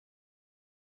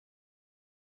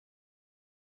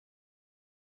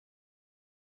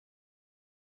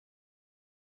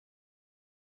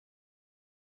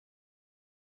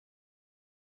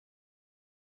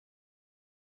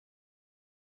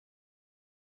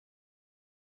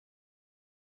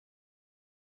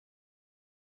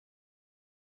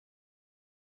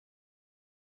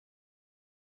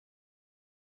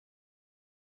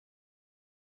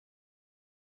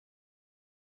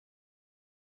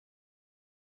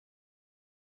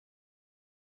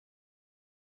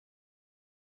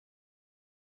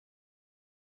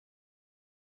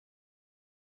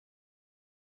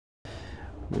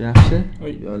Yaxshi.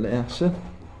 Yo'l yaxshi.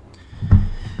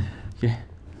 Okay.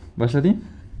 Boshlading?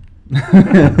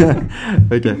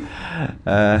 Okay.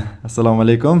 Assalomu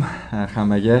alaykum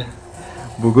hammaga.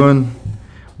 Bugun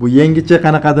bu yangicha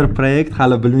qanaqadir proyekt,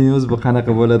 hali bilmaymiz bu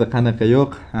qanaqa bo'ladi, qanaqa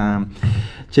yo'q.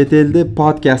 Chet elda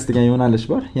podcast degan yo'nalish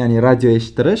bor, ya'ni radio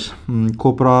eshitish.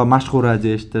 Ko'proq mashhur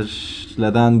radio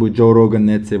eshitishlardan bu Joe Rogan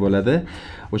netsa bo'ladi.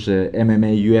 O'sha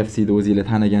MMA, UFC da o'zingizlar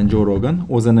tanigan Joe Rogan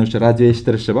o'zini o'sha radio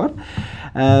eshitirishi bor.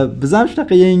 Biz ham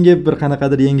shunaqa yangi bir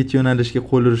qanaqadir yangicha yo'nalishga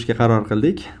qo'l urishga qaror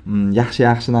qildik.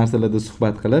 Yaxshi narsalarda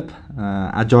suhbat qilib,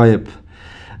 ajoyib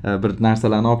bir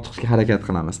narsalarni olib chiqishga harakat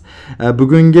qilamiz.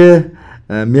 Bugungi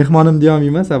mehmonim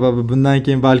deyolmayman, sababi bundan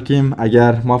keyin balkim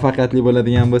agar muvaffaqiyatli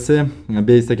bo'ladigan bo'lsa,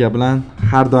 Beys aka bilan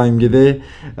har doimgidek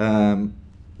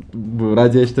bu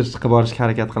radio eshitishni qilib borishga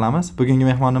harakat qilamiz. Bugungi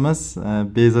mehmonimiz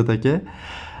Bezod aka.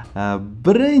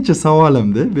 Birinchi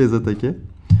savolimda Bezod aka.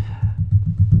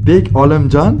 Bek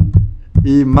Olimjon,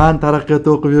 men taraqqiyotda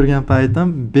o'qib yurgan paytim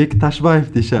Bek Tashbayev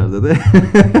deyishardi-da.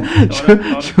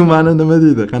 Shu ma'ni nima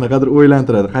deydi? Qanaqadir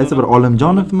o'ylantiradi. Qaysi bir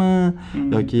Olimjonovmi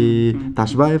yoki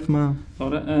Tashbayevmi?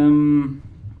 To'g'ri.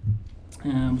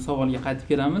 Bu savolga qaytib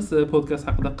kelamiz. Podkast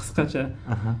haqida qisqacha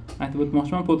aytib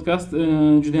o'tmoqchiman. Podkast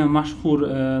juda ham mashhur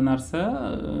narsa.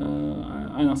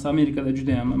 Ayniqsa Amerikada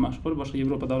juda ham mashhur, boshqa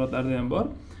Yevropa davlatlarida ham bor.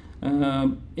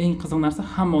 Eng qiziq narsa,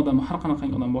 hamma odam, har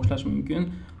qanaqangi odam boshlashi mumkin.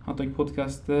 Hattoki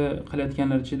podkastni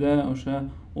qilayotganlar ichida o'sha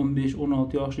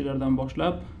 15-16 yoshlardan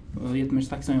boshlab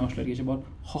 70-80 yoshlargacha bor.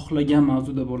 Xohlagan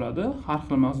mavzuda bo'ladi. Har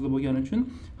xil mavzuda bo'lgani uchun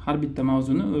har bitta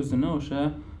mavzuni o'zini o'sha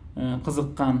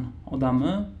qiziqqan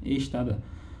odami eshitadi.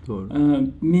 To'g'ri.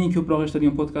 Men ko'proq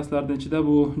eshitadigan podkastlardan ichida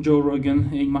bu Joe Rogan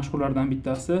eng mashhurlardan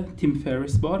bittasi, Tim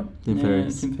Ferriss bor. Tim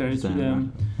Ferriss juda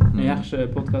yaxshi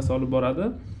podkast olib boradi.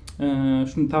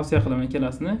 Shuni tavsiya qilaman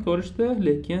ikkalasini ko'rishdi,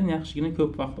 lekin yaxshigina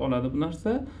ko'p vaqt oladi bu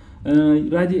narsa.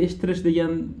 Radio eshittirish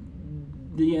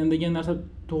degan narsa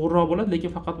to'g'riroq bo'ladi,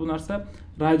 lekin faqat bu narsa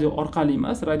radio orqali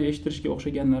emas, radio eshittirishga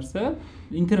o'xshagan narsa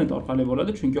internet orqali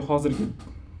bo'ladi, chunki hozirgi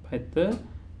paytda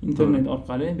internet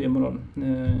orqali bemalol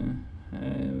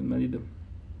nima deydi?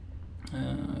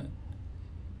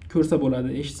 Ko'rsa bo'ladi,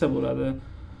 eshitsa bo'ladi.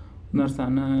 Bu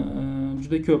narsani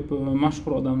juda ko'p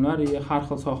mashhur odamlar, har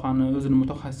xil sohani o'zini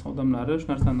mutaxassis odamlari shu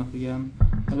narsani qilgan.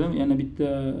 Yana bitta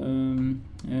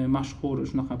mashhur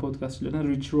shunaqa podkastchilardan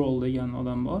Rich Roll degan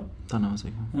odam bor. Tanamiz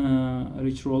ekan.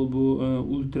 Rich Roll bu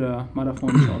ultra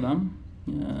marafonchi odam.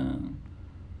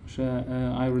 O'sha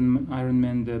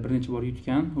Ironman'da bir necha bor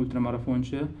yutgan ultra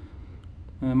marafonchi.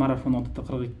 Marafon odatda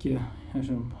 42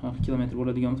 kilometr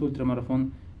bo'ladigan bo'lsa, ultra marafon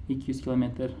 200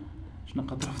 kilometr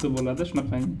shunaqa atrofda bo'ladi,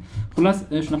 shunaqa. Xullas,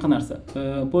 shunaqa narsa.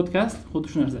 Podkast xuddi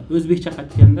shu narsa. O'zbekcha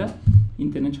aytganda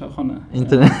internet choyxona.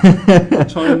 Internet.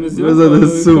 Choyimiz yo'q,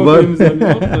 suv bor.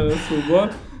 Suv bor.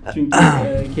 Chunki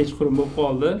kechqurun bo'lib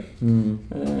qoldi.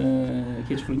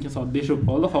 Kechqurunga soat 5 bo'lib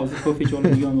qoldi. Hozir kofe ichib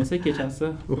oladigan bo'lsa,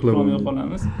 kechasi uxlamay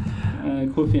qolamiz.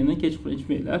 Kofeni kechqurun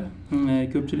ichmanglar.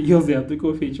 Ko'pchilik yozyapti,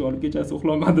 kofe ichib olib kechasi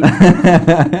uxlamadi.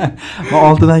 Men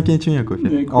 6 dan keyin ichaman kofe.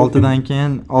 6 dan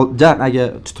keyin agar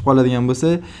tutib qoladigan bo'lsa,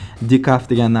 decaf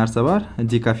degan narsa bor.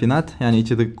 Decafinat, ya'ni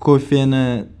ichida kofeni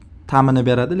ta'mini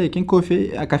beradi, lekin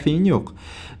kofein yo'q.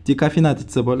 Decafinat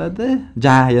ichsa bo'ladi.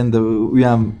 Endi u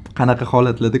ham qanaqa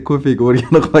holatlarda kofega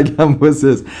o'rganib qolgan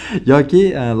bo'lsangiz yoki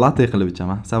latte qilib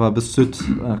ichaman. Sababi sut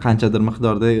qanchadir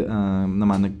miqdorda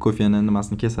kofeni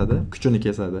nimasini kesadi, kuchini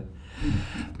kesadi.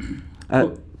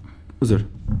 Uzr.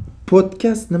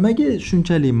 Podkast nimaga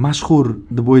shunchalik mashhur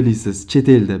deb o'ylaysiz chet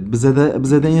elda?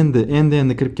 Bizada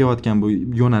endi kirib kelayotgan bu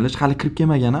yo'nalish hali kirib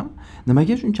kelmagan ham.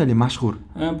 Nimaga shunchalik mashhur?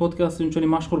 Podkast shunchalik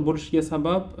mashhur bo'lishiga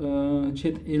sabab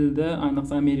chet elda,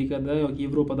 ayniqsa Amerikada yoki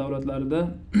Yevropa davlatlarida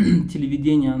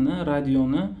televideniyani,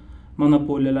 radioni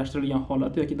monopoliyalashtirilgan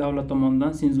holati yoki davlat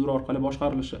tomonidan senzura orqali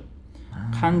boshqarilishi.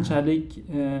 Qanchalik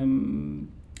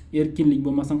erkinlik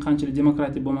bo'lmasin, qanchalik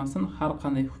demokratik bo'lmasin, har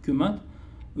qanday hukumat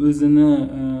o'zini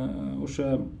o'sha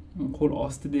qo'l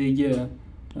ostidagi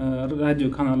radio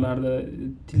kanallarida,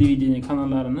 televideniya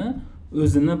kanallarini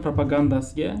o'zini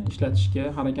propagandasiga ishlatishga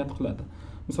harakat qiladi.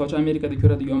 Misol uchun Amerikada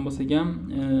ko'radigan bo'lsak ham,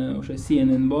 o'sha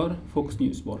CNN bor, Fox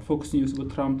News bor. Fox News bu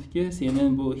Trumpniki,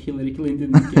 CNN bu Hillary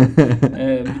Clinton'niki.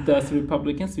 Bittasi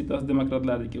Republicans, bittasi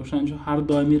demokratlarniki. O'shaning uchun har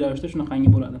doimiy ravishda shunaqangi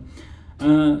bo'ladi.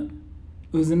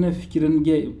 O'zini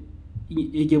fikriga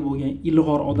ega bo'lgan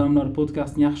ilg'or odamlar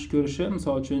podkastni yaxshi ko'rishi,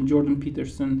 misol uchun Jordan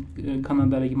Peterson,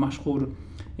 Kanadadagi mashhur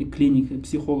klinik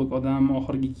psixolog odam,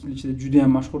 oxirgi 2 yil ichida juda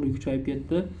ham mashhurligi kuchayib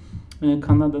ketdi.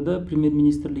 Kanadada premyer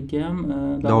ministrlikka ham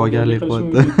da'vogarlik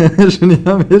qildi. Shuni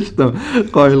ham eshitdim,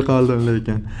 qoyil qoldim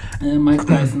lekin. Mike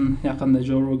Tyson yaqinda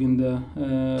Joe Rogan'da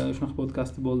shunaqa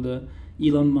podkasti bo'ldi.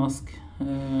 Elon Musk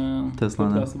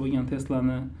Tesla'ni bo'lgan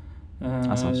Tesla'ni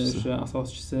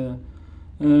asoschisi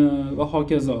va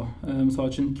hokazo. Misol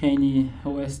uchun Kanye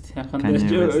West yaqinda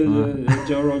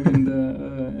Joe Rogan'da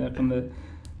yaqinda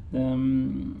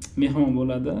mehmon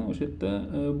bo'ladi o'sha yerda.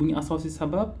 Bunga asosiy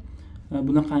sabab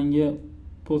bunaqangi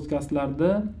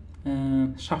podkastlarda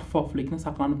shaffoflikni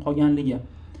saqlanib qolganligi.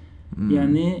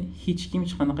 Ya'ni hech kim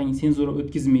hech qanaqangi senzura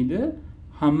o'tkazmaydi.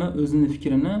 Hamma o'zini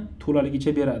fikrini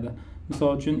to'laligicha beradi. Misol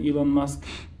uchun Elon Musk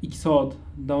 2 soat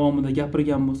davomida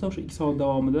gapirgan bo'lsa, o'sha 2 soat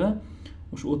davomida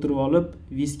o'sha o'tirib olib,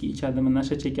 viski ichadimi,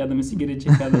 nasha chekadimi, sigaret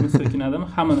chekadimi, so'kinadimi,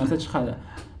 hamma narsa chiqadi.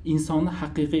 Insonni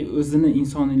haqiqiy o'zini,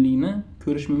 insoniyligini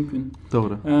ko'rish mumkin.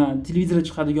 To'g'ri. Televizorda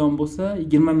chiqadigan bo'lsa,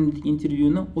 20 minutlik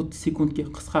intervyuni 30 sekundga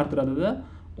qisqartiradi-da,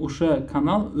 o'sha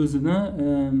kanal o'zini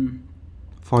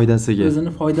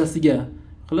foydasiga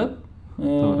qilib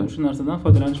o'sha narsadan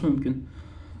foydalanish mumkin.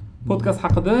 Podkast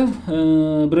haqida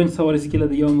birinchi savolingizga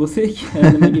keladigan bo'lsak,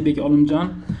 nimaga Bek Olimjon?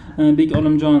 Bek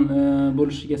Olimjon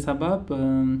bo'lishiga sabab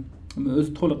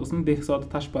o'zi to'liq ismi Behzod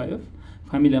Tashbayev,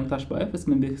 familiyam Tashbayev,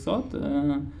 ismim Behzod.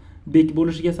 Bek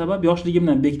bo'lishiga sabab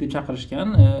yoshligimdan Bek deb chaqirishgan,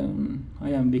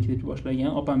 ayam Bek deb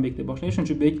boshlagan, opam Bek deb boshlagan. Shuning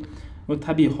uchun Bek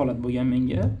tabiiy holat bo'lgan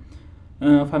menga.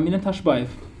 Familiyam Tashbayev.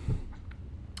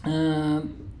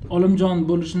 Olimjon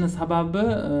bo'lishini sababi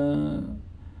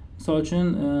misol uchun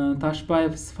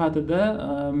Tashbayev sifatida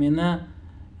meni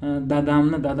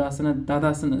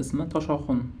dadasini ismi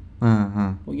Toshoxun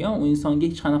bo'lgan. U insonga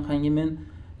hech qanaqangi men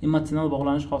emotsional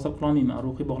bog'lanish hosil qila olmayman,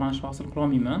 ruhiy bog'lanish hosil qila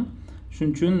olmayman.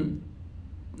 Shuning uchun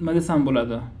nima desam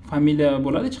bo'ladi? Familiya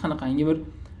bo'ladi, hech qanaqangi bir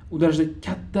u darajada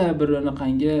katta bir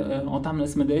anaqangi otamning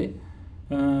ismidek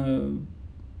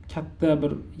katta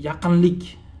bir yaqinlik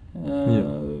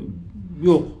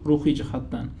yo'q ruhiy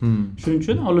jihatdan. Shuning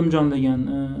uchun Olimjon degan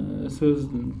so'z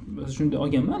shunday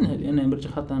olganman. Yana bir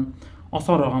jihatdan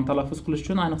osonroq ham talaffuz qilish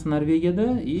uchun, ayniqsa Norvegiyada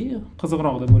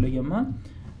qiziqroq deb o'ylaganman.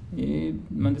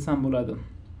 Nima desam bo'ladi?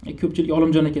 Ko'pchilik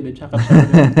Olimjon aka deb chaqirishadi.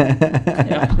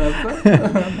 Yaxshi.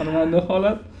 Normalniy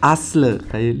holat. Asli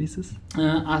qayerlisiz?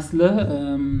 Asli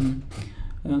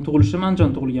tug'ilishim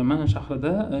Andijon tug'ilganman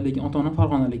shahrida, lekin ota-onam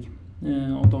Farg'onalik.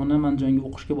 Ota-onam Andijonga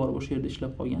o'qishga borib o'sha yerda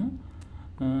ishlab qolgan.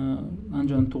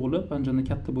 Andijonda tug'ilib, Andijonda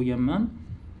katta bo'lganman.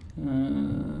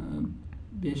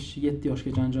 5-7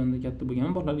 yoshgacha Andijonda katta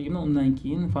bo'lganman. Bolaligimdan undan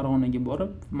keyin Farg'onaga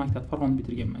borib, maktab Farg'onada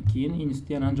bitirganman. Keyin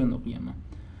institutni yana Andijonda o'qiganman.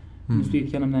 Institutga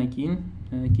ketganimdan keyin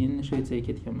Shvetsiyaga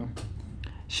ketganman.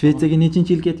 Shvetsiyaga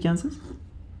nechinchi-yil ketgansiz?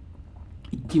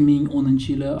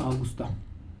 2010-yil avgustda.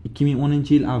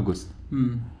 2010-yil avgust.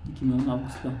 2010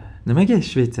 avgustda. Nimaga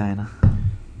Shvetsiya aynan?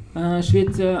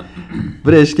 Shvetsiya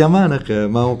bir eshitganman anaqa,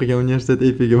 men o'qigan universitet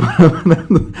EPga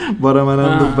boraman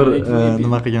deb bir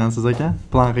nima qilgansiz aka?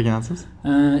 Plan qilgansiz?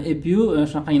 EPU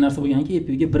shunaqangi narsa bo'lganki,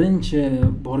 EPUga birinchi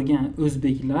borgan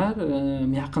o'zbeklar,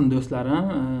 yaqin do'stlarim,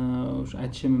 o'sha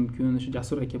aytishim mumkin, o'sha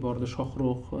Jasur aka bordi,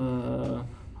 Shohruh,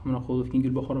 Hamroqulov,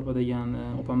 Gulbahor opa degan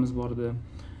opamiz bordi.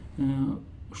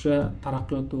 O'sha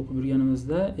taraqqiyotda o'qib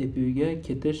yurganimizda EPUga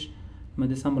ketish nima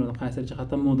desam bo'ladi, qaysi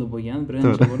jihatdan moda bo'lgan,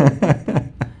 birinchi bo'lib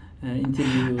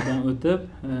intervyudan o'tib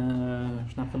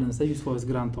shunaqa qilinsa 100%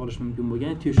 grant olish mumkin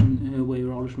bo'lgan, tuition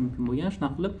waiver olish mumkin bo'lgan.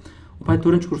 Shunaqa qilib u payt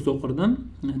 4-kursda o'qirdim,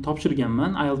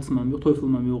 topshirganman, IELTS ham yo'q, TOEFL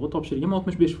ham yo'q, topshirganman.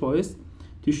 65%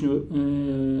 tuition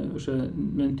o'sha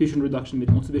men tuition reduction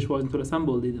berdim, 35% ni to'lasam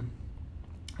bo'ldi dedim.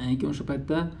 Keyin o'sha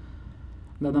paytda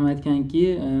dadam aytganki,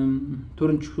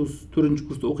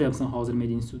 4-kursda o'qiyapsan hozir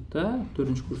Media institutda,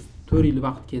 4-kurs 4 yil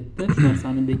vaqt ketdi, shu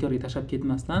narsani bekorga tashlab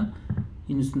ketmasdan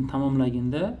institutni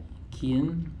tamomlaginda keyin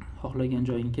xohlagan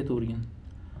joyingga ketavergin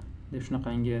deb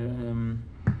shunaqangi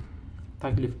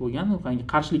taklif bo'lgan, unaqangi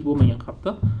qarshilik bo'lmagan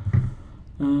qattiq.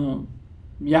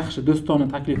 Yaxshi do'stona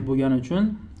taklif bo'lgani uchun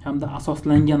hamda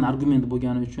asoslangan argument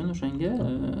bo'lgani uchun o'shanga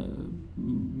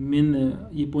men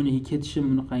Yaponiyaga ketishim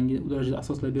unaqangi u darajada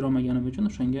asoslab bera olmaganim uchun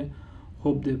o'shanga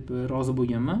xo'p deb rozi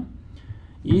bo'lganman.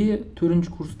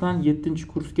 4-kursdan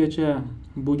 7-kursgacha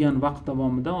bo'lgan vaqt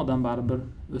davomida odam baribir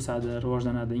o'sadi,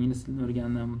 rivojlanadi. Ingliz tilini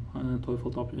o'rgandim,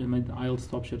 TOEFL IELTS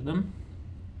topshirdim.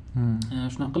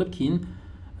 Shunaqa qilib keyin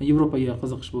Yevropaga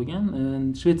qiziqish bo'lgan.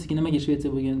 Shvetsiyaga nimaga Shvetsiya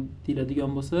bo'lgan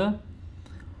deyiladigan bo'lsa,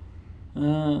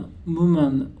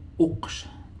 umuman o'qish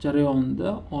jarayonida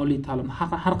oliy ta'lim,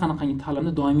 har qanaqangi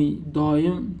ta'limni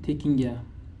doim tekinga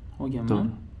olganman.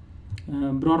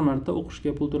 Biror marta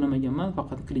o'qishga pul to'lamaganman,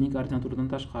 faqat klinik ordinaturadan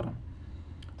tashqari.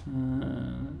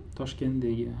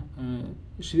 Toshkentdagi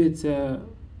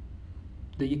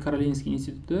Shvetsiyadagi Karolinskiy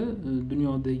instituti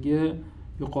dunyodagi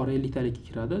yuqori 50 talikka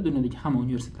kiradi, dunyodagi hamma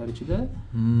universitetlar ichida.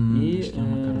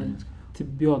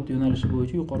 Tibbiyot yo'nalishi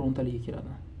bo'yicha yuqori 10 talikka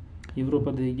kiradi.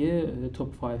 Yevropadagi top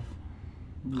 5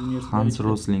 Hans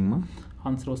Roslingmi?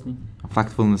 Hans Rosling.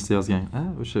 Factfulness yozgan.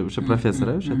 O'sha professor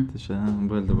o'sha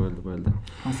bo'ldi.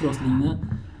 Hans Roslingni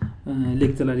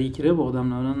leksiyalariga kirib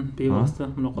odamlar bilan bevosita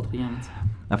muloqot qilganmiz.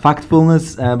 Factfulness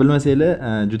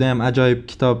bilmasanglar juda ham ajoyib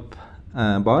kitob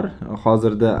bor.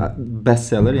 Hozirda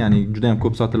bestseller, ya'ni juda ham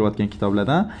ko'p sotilayotgan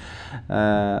kitoblardan.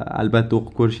 Albatta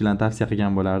o'qib ko'rishinglarni tavsiya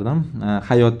qilgan bo'lardim.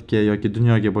 Hayotga yoki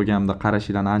dunyoga bo'lganda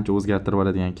qarashinglarni ancha o'zgartirib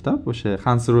oladigan kitob. O'sha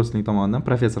Hans Rosling tomonidan,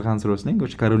 professor Hans Rosling,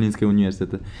 o'sha Karolinskiy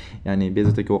universiteti, ya'ni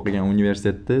Bezot aka o'qigan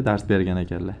universitetda dars bergan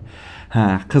ekanlar.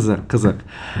 Qiziq.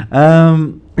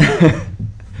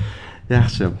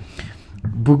 Yaxshi.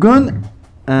 Bugun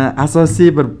asosiy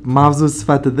bir mavzu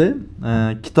sifatida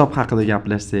kitob haqida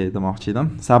gaplashsak demoqchi edim.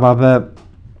 Sababi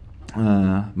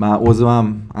men o'zim ham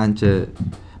ancha,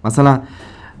 masalan,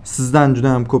 sizdan juda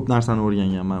ham ko'p narsani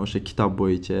o'rganganman o'sha kitob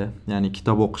bo'yicha. Ya'ni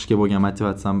kitob o'qishga bo'lgan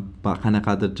motivatsiyam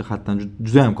qanaqadir jihatdan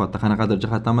juda ham katta, qanaqadir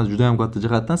jihatdan emas, juda ham katta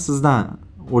jihatdan sizdan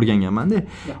o'rganganman-da.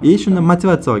 Shunda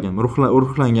motivatsiya olganman,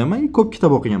 ruhlanganman, ko'p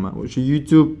kitob o'qiganman. O'sha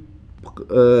YouTube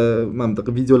mana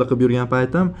bu videolar qilib yurgan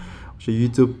paytim o'sha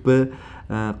YouTube'ni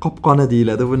qopqona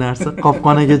deyiladi bu narsa.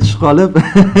 Qopqonaga tushib qolib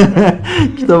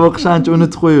kitob o'qishni ancha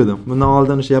unutib qo'ydim. Bundan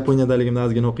oldin o'sha Yaponiyadaligimda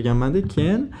ozgina o'qiganman-da,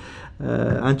 keyin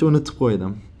ancha unutib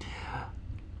qo'ydim.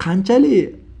 Qanchalik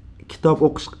kitob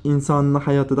o'qish insonning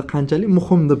hayotida qanchalik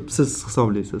muhim deb siz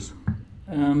hisoblaysiz?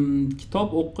 Kitob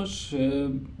o'qish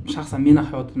shaxsan meni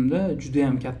hayotimda juda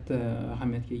ham katta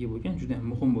ahamiyatga ega bo'lgan, juda ham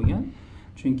muhim bo'lgan.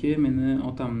 Chunki meni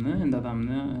otamni,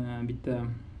 dadamni bitta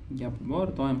gapi bor,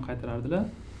 doim qaytarardilar.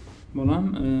 Bolam,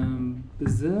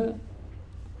 bizni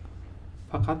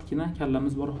faqatgina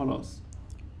kallamiz bor xolos.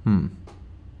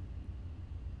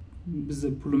 Bizni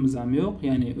pulimiz ham yo'q,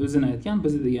 ya'ni o'zini aytgan,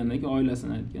 bizni degandagi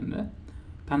oilasini aytganda,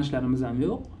 tanishlarimiz ham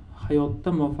yo'q. Hayotda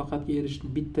muvaffaqiyatga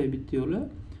erishishning bitta yo'li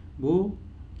bu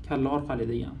kalla orqali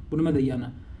degan. Bu nima degani?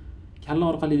 Kalla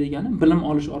orqali degani bilim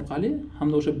olish orqali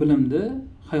hamda o'sha bilimni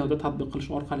hayotda tatbiq qilish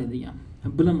orqali degan.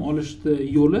 Bilim olishni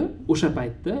yo'li o'sha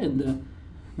paytda endi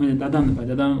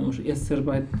dadam o'sha SSR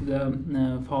paytida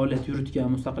faoliyat yuritgan,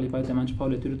 mustaqillik paytida ancha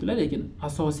faoliyat yuritdilar, lekin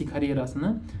asosiy karyerasini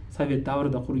Sovet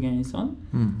davrida qurgan inson.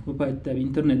 Bu paytda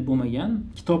internet bo'lmagan,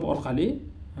 kitob orqali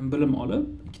bilim olib,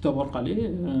 kitob orqali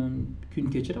kun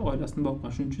kechirib oilasini boqqan.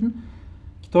 Shuning uchun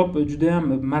kitob juda ham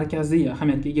markaziy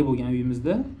ahamiyatga ega bo'lgan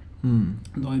uyimizda.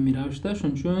 Doimiy ravishda.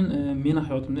 Shuning uchun meni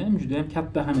hayotimda ham juda ham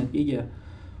katta ahamiyatga ega.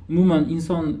 Umuman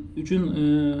inson uchun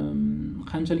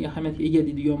qanchalik ahamiyatga ega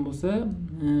deydigan bo'lsa,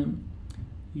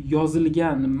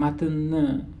 yozilgan matnni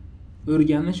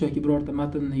o'rganish yoki birorta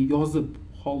matnni yozib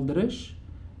qoldirish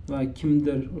va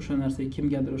kimdir o'sha narsaga,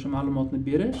 kimgadir o'sha ma'lumotni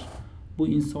berish bu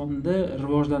insonda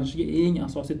rivojlanishiga eng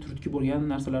asosiy turtki bo'lgan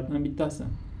narsalardan bittasi.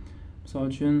 Misol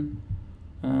uchun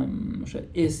o'sha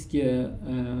eski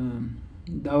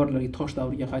davrlarga, tosh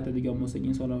davriga qaytadigan bo'lsak,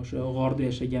 insonlar o'sha g'orda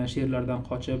yashagan, sherlardan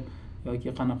qochib yoki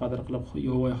qanaqadir qilib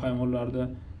yovvoyi hayvonlarda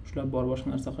ushlab borib boshqa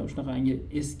narsa qilib, shunaqangi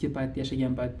eski paytda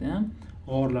yashagan paytda ham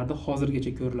g'orlarda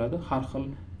hozirgacha ko'riladi har xil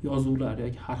yozuvlar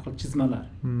yoki har xil chizmalar.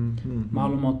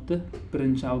 Ma'lumotni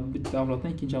bitta avloddan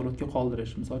ikkinchi avlodga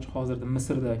qoldirish. Misol uchun hozirda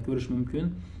Misrda ko'rish mumkin.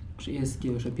 O'sha eski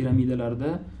o'sha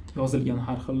piramidalarda yozilgan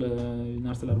har xil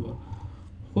narsalar bor.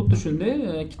 Xuddi shunday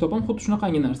kitob ham xuddi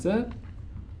shunaqangi narsa.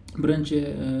 Birinchi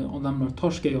odamlar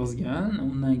toshga yozgan,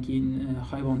 undan keyin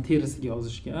hayvon terisiga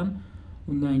yozishgan,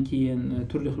 undan keyin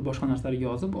turli xil boshqa narsalarga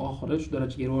yozib, oxiri shu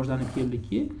darajaga rivojlanib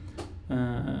keldiki,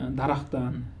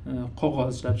 daraxtdan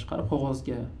qog'oz ishlab chiqarib,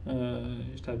 qog'ozga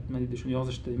shuni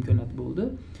yozishda imkoniyati bo'ldi.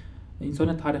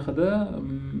 Insoniyat tarixida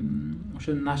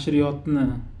o'sha nashriyotni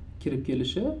kirib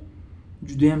kelishi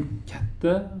juda ham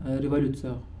katta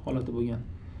revolyutsiya holati bo'lgan.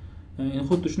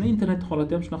 Xuddi shunday internet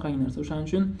holati ham shunaqangi narsa. O'shaning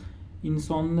uchun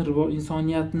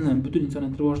insoniyatni, butun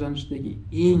insoniyat rivojlanishidagi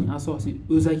eng asosiy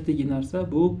o'zakdagi narsa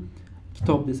bu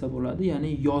kitob desa bo'ladi,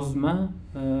 ya'ni yozma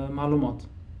ma'lumot.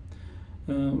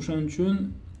 O'shaning uchun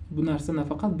bu narsa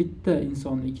nafaqat bitta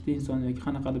inson, ikkita inson yoki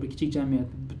qanaqadir bir kichik jamiyat,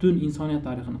 butun insoniyat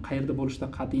tarixini qayerda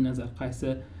bo'lishidan qat'iy nazar, qaysi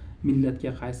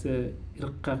millatga, qaysi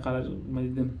irqqa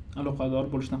aloqador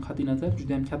bo'lishidan qat'iy nazar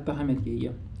juda ham katta ahamiyatga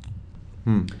ega.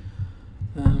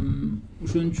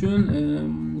 O'shuning uchun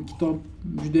kitob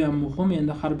juda ham muhim.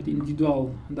 Endi har bir individual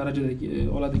darajadagi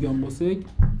oladigan bo'lsak,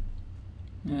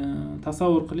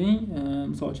 tasavvur qiling,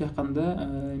 misol uchun yaqinda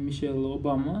Michelle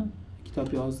Obama kitob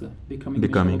yozdi.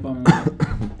 Becoming Obama.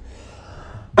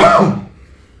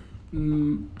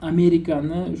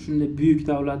 Amerikani shunday buyuk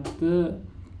davlatni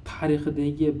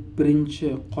tarixidagi birinchi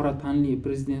qora tanli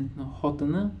prezidentning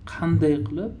xotini qanday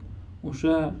qilib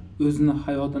o'sha o'zini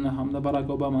hayotini hamda Barack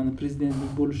Obamani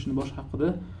prezidentlik bo'lishini bosh haqida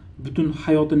butun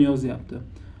hayotini yozyapti.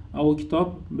 u kitob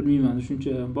bilmayman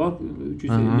shuncha bor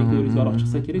 300-400 varaq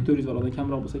chiqsa kerak, 400 varaqdan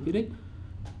kamroq bo'lsa kerak.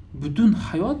 Butun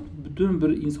hayot, butun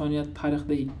bir insoniyat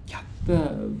tarixidagi katta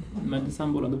nima desam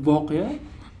bo'ladi, voqea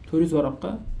 400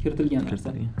 varaqqa kiritilgan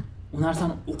narsa. U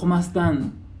narsani o'qimasdan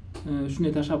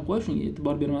shunday tashlab qo'yish, shunga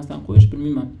e'tibor bermasdan qo'yish,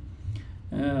 bilmayman.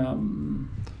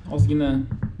 Ozgina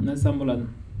nima desam bo'ladi.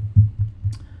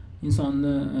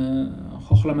 Insonni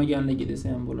xohlamaganligi desa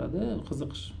ham bo'ladi,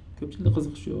 qiziqish. Ko'pchilikda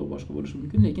qiziqish yo'q, boshqa bo'lishi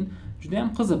mumkin, lekin juda ham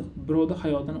qiziq. Birovda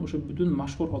hayotini, o'sha butun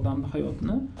mashhur odamning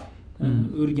hayotini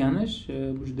o'rganish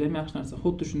bu juda ham yaxshi narsa.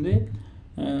 Xuddi shunday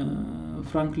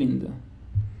Franklinning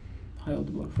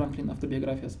hayoti bor. Franklin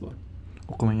avtobiografiyasi bor.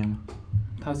 O'qimaganman.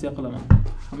 Tavsiya qilaman.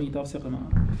 Hammaga tavsiya qilaman.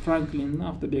 Franklinning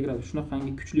avtobiografiyasi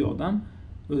shunaqangi kuchli odam,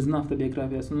 o'zining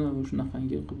avtobiografiyasini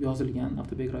shunaqangi qilib yozilgan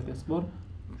avtobiografiyasi bor.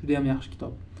 Juda ham yaxshi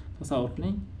kitob. Tasavvur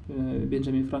qiling,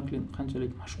 Benjamin Franklin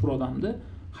qanchalik mashhur odamdi,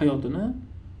 hayotini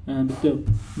bitta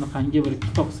shunaqangi bir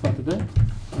kitob sifatida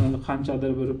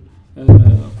qanchadir bir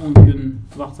 10 kun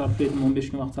vaqt sarflaydi,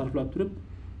 15 kun vaqt sarflab turib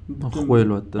o'qib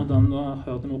qo'yilyapti. Odamning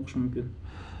hayotini o'qish mumkin.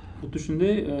 Xuddi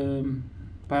shunday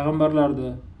payg'ambarlarni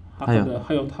haqida,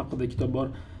 hayot haqida kitob bor.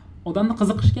 Odamning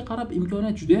qiziqishiga qarab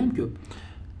imkoniyat juda ham ko'p.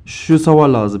 Shu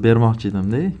savolni hozir bermoqchi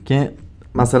edimda. Keyin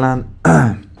masalan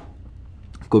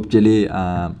ko'pchilik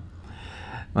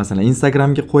masalan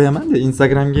Instagramga qo'yaman-da,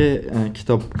 Instagramga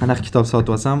kitob, qanaqa kitob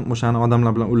sotib olsam, o'shani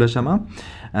odamlar bilan ulashaman.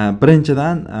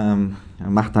 Birinchidan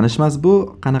maqtanish emas bu,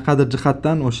 qanaqadir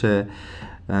jihatdan o'sha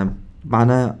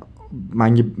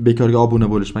menga bekorga obuna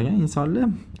bo'lishmagan insonlar,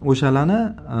 o'shalarni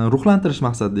ruhlantirish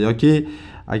maqsadida yoki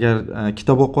agar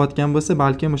kitob o'qiyotgan bo'lsa,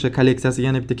 balkim o'sha kolleksiyasiga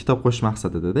yana bitta kitob qo'shish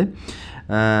maqsadida-da.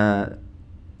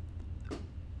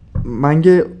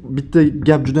 Menga bitta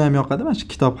gap juda ham yoqadi mana shu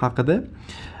kitob haqida.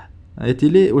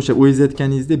 Aytaylik, o'sha o'zingiz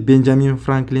aytganingizdek Benjamin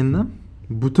Franklinning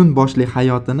butun boshli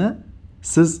hayotini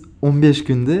siz 15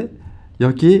 kunda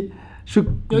yoki shu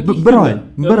bir oy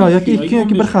yoki 2 kun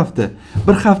yoki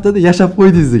bir haftada yashab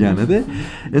qo'ydingiz degani-da.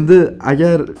 Endi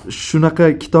agar shunaqa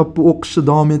kitobni o'qishni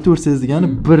davom etaversangiz degani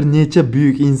bir necha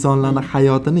buyuk insonlarning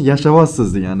hayotini yashayapsiz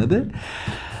degani-da.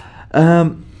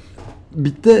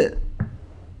 Bitta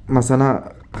masalan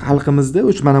xalqimizda,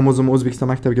 men ham o'zim O'zbekiston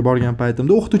maktabiga borgan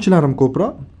paytimda o'qituvchilarim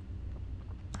ko'proq.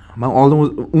 Men oldin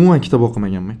umuman kitob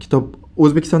o'qimaganman. Kitob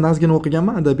O'zbekistonda ozgina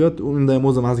o'qiganman, adabiyot, unda ham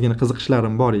o'zim ozgina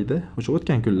qiziqishlarim bor edi. O'sha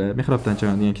o'tgan kunlar Mehrobdan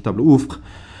chiqqan degan kitoblar, Ufq.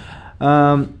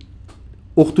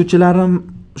 O'qituvchilarim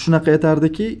shunaqa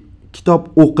aytardiki, kitob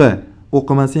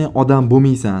o'qimasang odam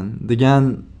bo'lmaysan degan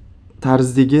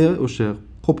tarzdagi o'sha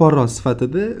qo'polroq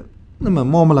sifatida nima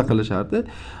muomala qilishardi.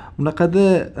 Unaqada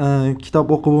kitob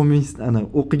o'qib bo'lmaysiz,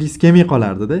 o'qigingiz kelmay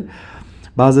qolardi-da.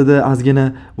 Ba'zida ozgina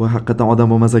voy haqiqatan odam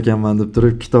bo'lmas ekanman deb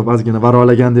turib kitob ozgina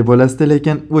varolagandek bo'lasiz,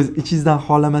 lekin o'z ichingizdan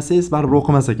xohlamasangiz baribir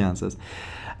o'qimas ekansiz.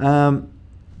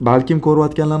 Balkim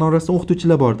ko'rayotganlar orasida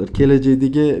o'qituvchilar bordir,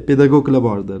 kelajakdagi pedagoglar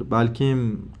bordir. Balkim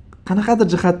qanaqadir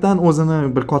jihatdan o'zini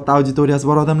bir katta auditoriyasi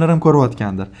bor odamlar ham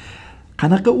ko'rayotgandir.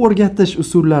 Qanaqa o'rgatish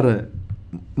usullari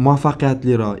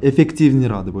muvaffaqiyatliroq,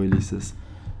 effektivniroq deb o'ylaysiz?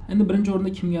 Endi birinchi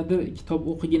o'rinda kimgadir kitob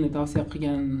o'qigini tavsiya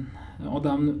qilgan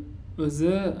odamni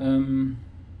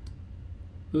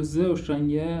o'zi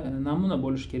o'shanga namuna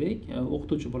bo'lish kerak.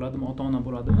 O'qituvchi bo'ladimi, ota-ona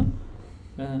bo'ladimi,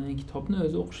 kitobni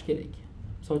o'zi o'qish kerak.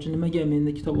 Misol uchun nimaga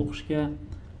menda kitob o'qishga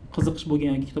qiziqish bo'lgan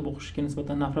yoki kitob o'qishga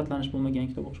nisbatan nafratlanish bo'lmagan,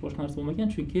 kitob o'qish boshqa narsa bo'lmagan,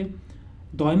 chunki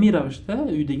doimiy ravishda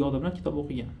uydagi odamlar kitob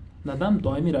o'qigan. Dadam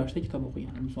doimiy ravishda kitob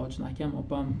o'qigan. Misol uchun akam,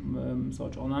 opam, misol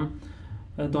uchun onam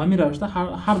doimiy ravishda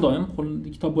har doim qo'lida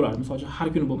kitob bo'lardi. Misol uchun har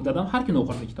kuni dadam har kuni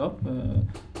o'qirdi kitob.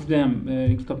 Juda ham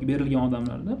kitobga berilgan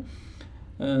odamlarda.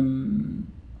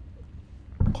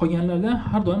 Qolganlarda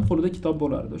har doim qo'lida kitob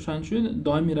bo'lardi. O'shaning uchun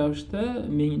doimiy ravishda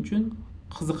men uchun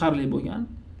qiziqarli bo'lgan.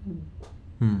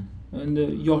 Endi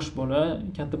yosh bola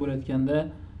katta bo'layotganda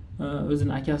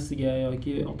o'zini akasiga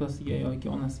yoki otasiga yoki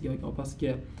onasiga yoki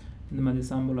opasiga nima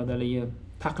desam bo'ladi, haligi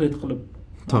taqlid qilib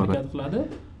harakat qiladi.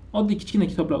 Oddiy kichkina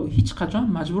kitoblar hech qachon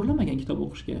majburlamagan kitob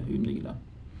o'qishga uyimdagilar.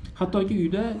 Hattoki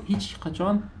uyda hech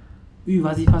qachon uy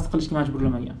vazifasi qilishga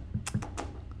majburlamagan.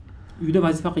 Uyda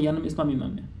vazifa qilganimni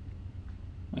eslamayman men.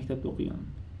 Maktabda o'qiganim.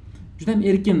 Juda ham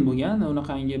erkin bo'lgan,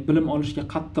 unaqangi bilim olishga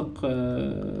qattiq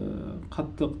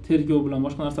tergov bilan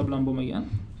boshqa narsa bilan bo'lmagan.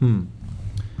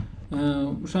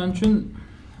 O'shaning uchun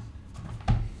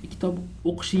kitob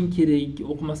o'qishing kerak,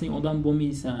 o'qimasang odam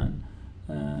bo'lmaysan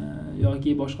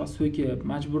yoki boshqa so'kib,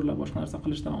 majburlab boshqa narsa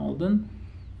qilishdan oldin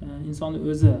inson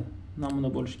o'zi namuna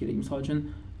bo'lish kerak. Misol uchun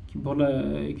bola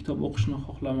kitob o'qishni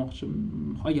xohlamoqchi,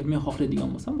 agar men xohlaydigan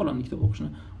bo'lsam bolamning kitob o'qishni,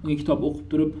 unga kitob o'qib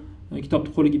turib, kitobni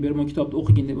qo'liga bermay kitobni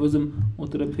o'qigin deb o'zim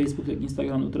o'tirib Facebook yoki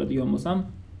Instagramda o'tiradigan bo'lsam,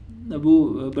 bu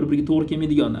bir-biriga to'g'ri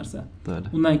kelmaydigan narsa. To'g'ri.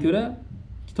 Undan ko'ra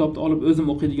kitobni olib o'zim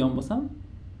o'qiydigan bo'lsam,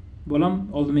 bolam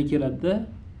oldimga keladi-da,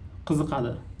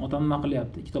 qiziqadi. Otam nima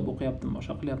qilyapti? Kitob o'qiyaptimi,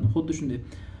 boshqa qilyaptimi? Xuddi shunday.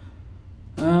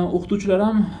 O'qituvchilar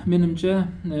ham menimcha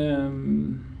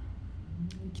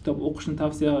kitob o'qishni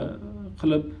tavsiya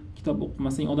qilib, kitob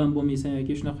o'qimasang odam bo'lmaysan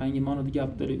yoki shunaqangi ma'noda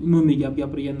gaplar, umumiy gap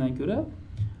gapirgandan ko'ra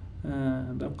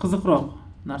bir qiziqroq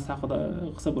narsa haqida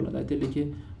qilsa bo'ladi. Aytaylikki,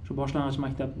 shu boshlang'ich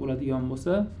maktab bo'ladigan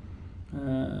bo'lsa,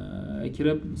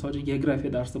 kirib, misol uchun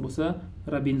geografiya darsi bo'lsa,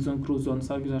 Robinson Crusoe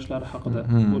sarguzashtlari haqida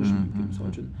bo'lishi mumkin. Misol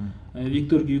uchun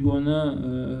Viktor Gyugoni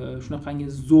shunaqangi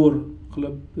zo'r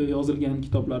qilib yozilgan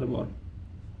kitoblari bor.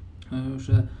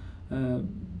 O'sha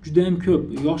juda ham ko'p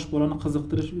yosh bolani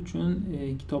qiziqtirish uchun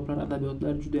kitoblar,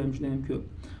 adabiyotlar juda ham ko'p.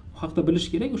 Bu haqida bilish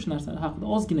kerak. O'sha narsa haqida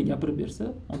ozgina gapirib bersa,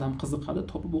 odam qiziqadi,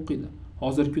 topib o'qiydi.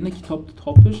 Hozirgi kunda kitobni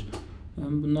topish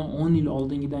bundan 10 yil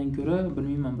oldingidan ko'ra,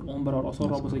 bilmayman, 10 barobar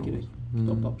osonroq bo'lsa kerak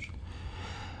kitob topish.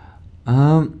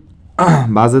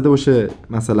 Ba'zida o'sha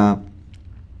masalan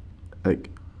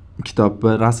kitob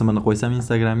rasmini qo'ysam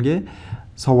Instagramga,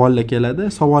 savollar keladi.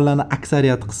 Savollarning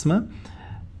aksariyat qismi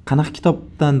qanaqa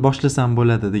kitobdan boshlasam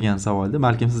bo'ladi degan savolda.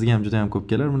 Balkim sizga ham juda ham ko'p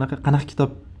kelar. Bunaqa qanaqa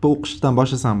kitobni o'qishdan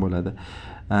boshlasam bo'ladi?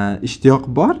 Ishtiyoq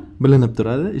bor, bilinib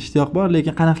turadi. Ishtiyoq bor,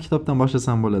 lekin qanaqa kitobdan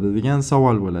boshlasam bo'ladi degan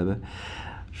savol bo'ladi.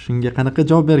 Shunga qanaqa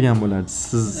javob bergan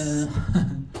bo'larsiz siz?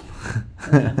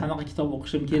 Qanaqa kitob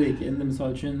o'qishim kerak? Endi misol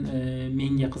uchun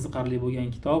menga qiziqarli bo'lgan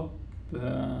kitob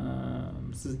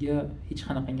sizga hech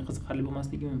qanaqangi qiziqarli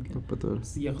bo'lmasligi mumkin. To'g'ri.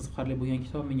 Sizga qiziqarli bo'lgan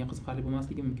kitob menga qiziqarli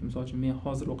bo'lmasligi mumkin. Misol uchun men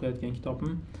hozir o'qiyotgan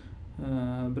kitobim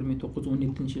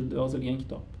 1917-yilda yozilgan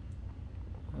kitob.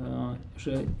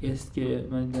 O'sha eski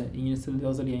ingliz tilida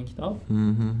yozilgan kitob.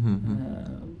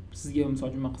 Sizga misol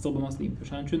uchun qiziq bo'lmasligi mumkin.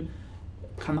 Shuning uchun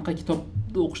qanaqa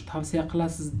kitobni o'qishni tavsiya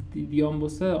qilasiz degan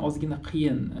bo'lsa, ozgina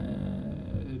qiyin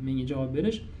menga javob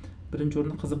berish. Birinchi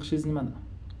o'rinda qiziqishingiz nimada?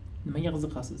 Nimaga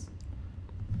qiziqasiz?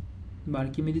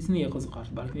 Balki meditsinaga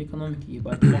qiziqasiz, balki ekonomikaga,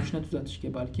 balki mashina tuzatishga,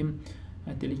 balki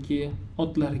aytaylikki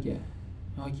otlarga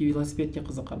yoki velosipedga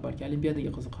qiziqar, balki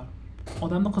olimpiadaga qiziqar.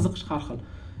 Odamni qiziqishi har xil.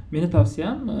 Meni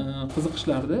tavsiyam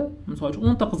qiziqishlarda, misol uchun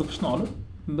 10 ta qiziqishni olib,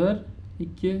 1,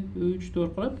 2, 3,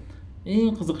 4 qilib,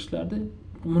 eng qiziqishlarda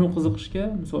buni qiziqishga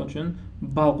misol uchun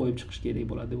ball qo'yib chiqish kerak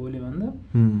bo'ladi deb o'ylayman-da.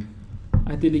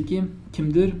 Aytaylikki,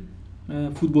 kimdir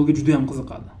futbolga juda ham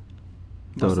qiziqadi.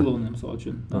 Barselona misol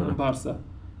uchun, Barsa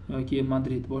yoki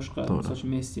Madrid boshqa, misol uchun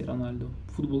Messi, Ronaldo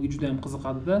futbolga juda ham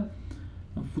qiziqadi-da.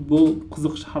 Futbol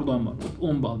qiziqishi har doim bor.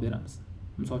 10 ball beramiz.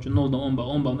 Misol uchun 0 dan 10 ball,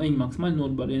 10 ball eng maksimal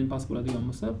 0 ball, eng past bo'ladigan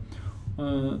bo'lsa,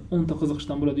 10 ta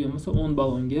qiziqishdan bo'ladigan bo'lsa, 10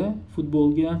 ball unga,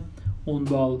 futbolga 10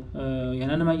 ball,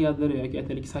 yana nimagadir yoki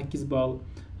aytaylik 8 ball,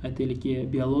 aytaylikki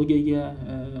biologiyaga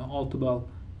 6 ball,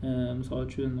 misol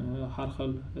uchun har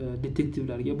xil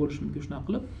detektivlarga bo'lishi mumkin. Shuna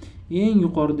qilib, eng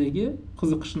yuqoridagi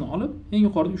qiziqishni olib, eng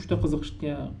yuqorida 3 ta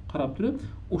qiziqishga qarab turib,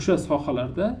 o'sha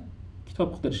sohalarda kitob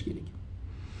qidirish kerak.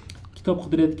 Kitob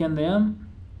qidirayotganda ham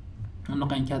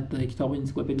unaqangi katta kitob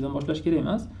ensiklopediyadan boshlash kerak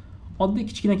emas. Oddiy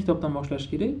kichkina kitobdan boshlash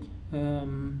kerak.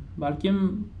 Balkim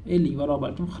 50 varoq,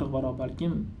 balkim 40 varoq,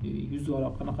 balkim 100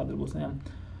 varoq qanaqadir bo'lsa ham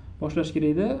boshlash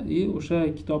kerak-da. O'sha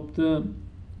kitobni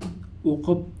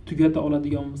o'qib tugata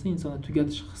oladigan bo'lsa, insonda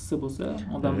tugatish hissi bo'lsa,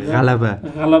 odamda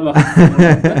g'alaba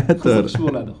qiziqish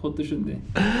bo'ladi. Xuddi shunday.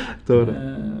 To'g'ri.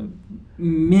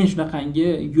 Men shunaqangi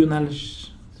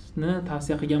yo'nalishni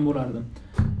tavsiya qilgan bo'lardim.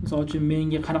 Misol uchun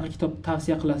menga qanaqa kitob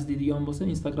tavsiya qilasiz deydigan bo'lsa,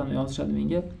 Instagramda yozishadi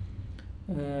menga.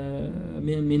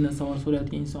 Mendan savol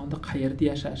so'rayotgan insonda qayerda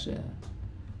yashashi,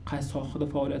 qaysi sohada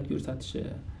faoliyat ko'rsatishi,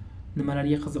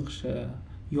 nimalarga qiziqishi,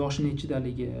 yoshi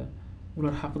nechidaligi,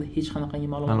 ular haqida hech qanaqangi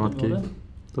ma'lumot yo'q.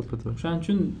 To'ppa-to'g'ri. Shuning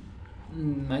uchun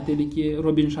aytaylikki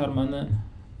Robin Sharmani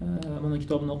mana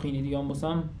kitobini o'qing deydigan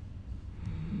bo'lsam,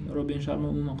 Robin Sharma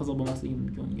umuman qiziq bo'lmasligi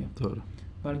mumkin unga. To'g'ri.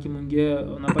 Balki unga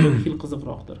Napoleon Hill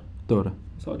qiziqroqdir. To'g'ri.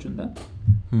 Misol uchun-da.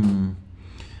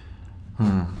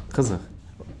 Qiziq.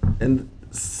 Endi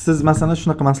siz masalan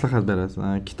shunaqa maslahat berasiz.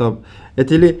 Kitob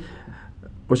aytaylik,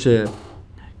 o'sha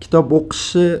kitob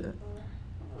o'qishi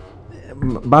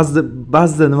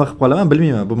ba'zida nima qilib qolaman,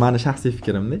 bilmayman, bu meni shaxsiy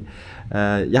fikrimda.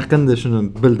 Yaqinda shuni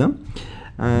bildim.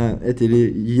 Aytaylik,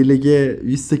 yiliga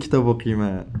 100 ta kitob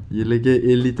o'qiyman, yiliga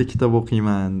 50 ta kitob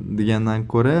o'qiyman degandan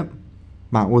ko'ra,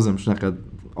 men o'zim shunaqa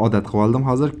odat qilib oldim.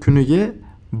 Hozir kuniga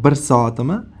 1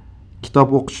 soatimni kitob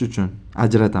o'qish uchun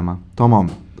ajrataman. Tamom.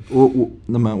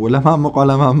 Nima o'lamanmi,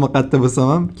 qolamanmi, qayerda bo'lsam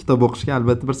ham kitob o'qishga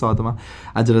albatta 1 soatimni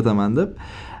ajrataman deb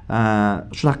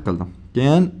shunaqa qildim.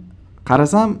 Keyin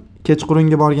qarasam,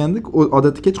 kechqurunga borgandik,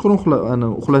 odatda kechqurun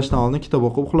uxlashdan oldin kitob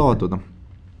o'qib uxlayotgandim.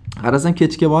 Qarasam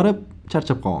kechga borib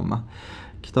charchab qolganman.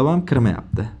 Kitob ham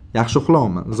kirmayapti. yaxshi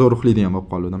uxlayman, zo'r uxlaydigan bo'lib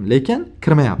qoldim, lekin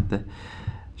kirmayapti.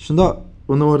 Shunda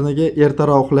uni o'rniga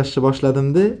ertaroq uxlashni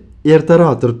boshladim-da,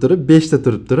 ertaroq turib 5 ta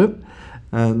turib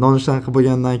nonushta qilib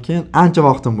bo'lgandan keyin ancha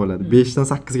vaqtim bo'ladi. 5 dan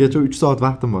 8 gacha 3 soat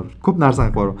vaqtim bor. Ko'p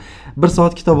narsani qilib boraman. 1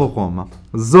 soat kitob o'qiyman.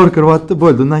 Zo'r kiryapti,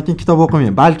 bo'ldi. Undan keyin kitob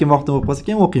o'qimayman. Balki vaqtim bo'lib qolsa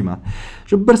keyin o'qiyman.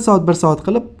 Shu 1 soat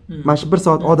qilib, mana shu 1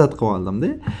 soat odat qilib oldim-da.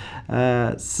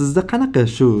 Sizda qanaqa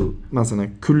shu, masalan,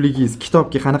 kunligingiz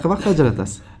kitobga qanaqa vaqt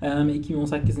ajratasiz?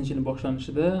 2018-yil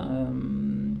boshlanishida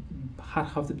har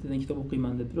hafta bittadan kitob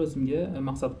o'qiyman deb o'zimga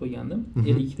maqsad qo'ygandim.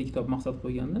 52 ta kitob maqsad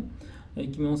qo'ygandim.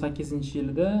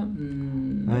 2018-yilda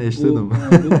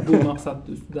bu maqsad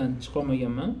ustidan chiqa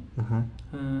olmaganman.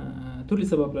 Turli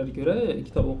sabablarga ko'ra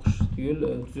kitob o'qish tugul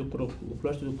tuzuk quruq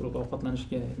uxlash, tuzuk quruq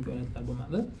ovqatlanishga imkoniyatlar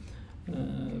bo'lmadi.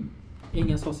 Eng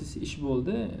asosiysi ish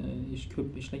bo'ldi, ko'p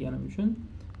ishlaganim uchun.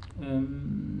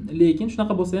 Lekin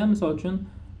shunaqa bo'lsa ham, misol uchun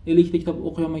 50 ta kitob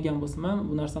o'qiy olmagan bo'lsam ham,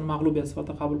 bu narsani mag'lubiyat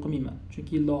sifatida qabul qilmayman.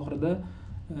 Chunki yil oxirida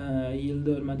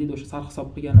yilda nima deydi, o'sha sarhisob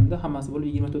qilganimda hammasi bo'lib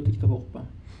 24 ta kitob o'qibman.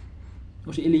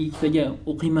 O'sha 52 taga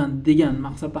o'qiyman degan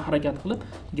maqsadda harakat qilib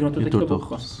 24 ta kitob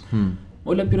o'qibman.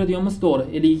 O'ylab ko'radigan bo'lsa, to'g'ri,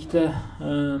 52 ta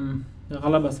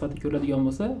g'alaba sifatida ko'riladigan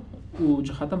bo'lsa, u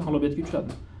jihatdan mag'lubiyatga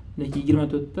uchradi. Lekin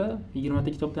 20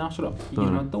 ta kitobdan yaxshiroq,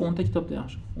 20 ta 10 ta kitobdan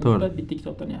yaxshi, 10 ta bitta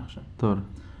kitobdan yaxshi. To'g'ri.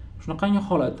 Shunaqangi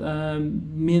holat.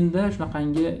 Menda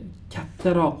shunaqangi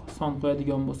kattaroq son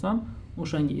qo'yadigan bo'lsam,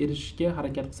 o'shanga erishishga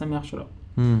harakat qilsam yaxshiroq.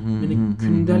 Meni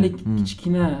kundalik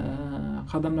kichkina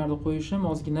qadamlarni qo'yishim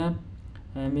ozgina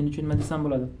men uchun nima desam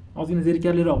bo'ladi? Ozgina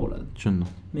zerikarliroq bo'ladi. Tushundim.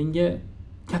 Menga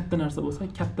katta narsa bo'lsa,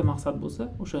 katta maqsad bo'lsa,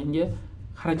 o'shanga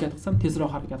harakat qilsam,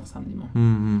 tezroq harakat qilsam deyman.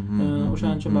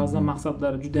 O'shaning uchun ba'zan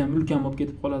maqsadlar juda ham ulkan bo'lib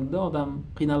ketib qoladi-da, odam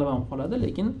qiynalib ham qoladi,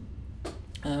 lekin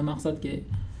maqsadga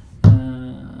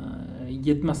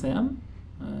yetmasa ham,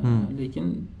 lekin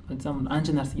aytsam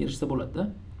ancha narsaga erishsa bo'ladi-da.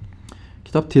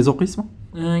 Kitob tez o'qiysizmi?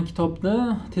 Kitobni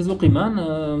tez o'qiyman.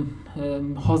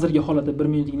 Hozirgi holatda 1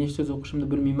 minutga nechta so'z o'qishimni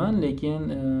bilmayman, lekin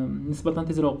nisbatan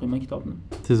tezroq o'qiyman kitobni.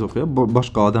 Tez o'qiy,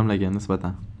 boshqa odamlarga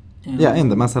nisbatan. Ya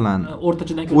endi masalan,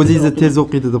 o'rtachadan o'zingizni tez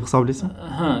o'qiydi deb hisoblaysizmi?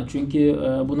 Chunki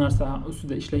bu narsa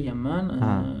ustida ishlaganman.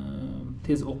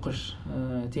 Tez o'qish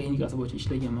texnikasi bo'yicha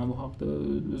ishlaganman bu haqda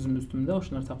o'zim ustimda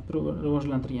o'sha narsa qilib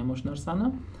rivojlantirganman o'sha narsani.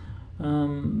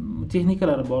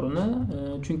 Texnikalari bor uni,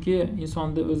 chunki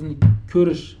insonda o'zini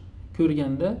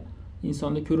ko'rganda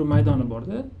insonda ko'ruv maydoni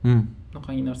bor-da.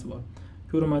 Bunaqangi narsa bor.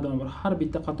 Ko'ruv maydoni bor. Har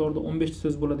bitta qatorda 15 ta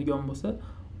so'z bo'ladigan bo'lsa,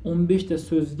 15 ta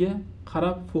so'zga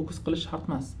qarab fokus qilish shart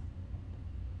emas.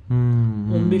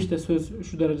 15 ta so'z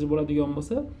shu darajada bo'ladigan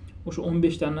bo'lsa, o'sha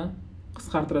 15 tani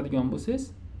qisqartiradigan bo'lsangiz,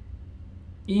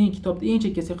 kitobda eng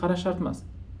chekkasiga qarash shart emas.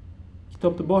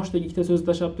 Kitobda boshidagi ikkita so'zni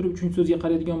tashlab turib, 3-so'zga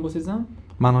qaraydigan bo'lsangiz ham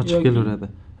ma'no chiqib kelaveradi.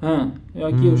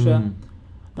 Yoki o'sha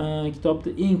kitobda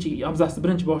eng abzasni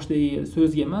birinchi boshidagi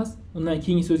so'zga emas, undan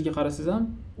keyingi so'zga qarasangiz ham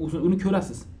uni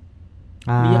ko'rasiz.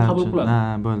 Miya qabul qiladi.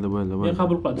 Bo'ldi. Miya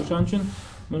qabul qiladi. O'shaning uchun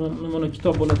mana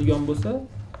kitob bo'ladigan bo'lsa,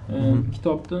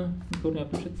 kitobni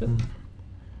ko'ryapti o'sha yerda.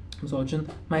 Misol uchun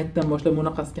maytdan boshlab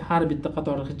bunaqasiga har bitta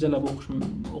qatorni hijjalab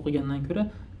o'qigandan ko'ra,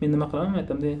 men nima qilaman?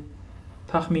 Aytamda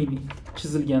taxminiy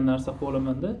chizilgan narsa qilib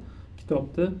olamanda,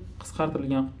 kitobni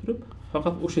qisqartirilgan qilib turib,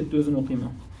 faqat o'sha yerda o'zini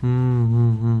o'qiyman.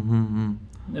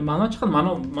 Ma'no chiqadi,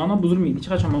 ma'no buzilmaydi, hech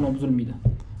qachon ma'no buzilmaydi.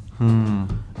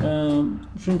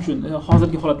 Shuning uchun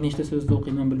hozirgi holatda nechta so'zda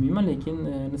o'qiyman bilmayman, lekin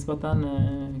nisbatan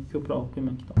ko'proq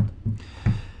o'qiyman kitobni.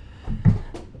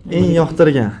 Eng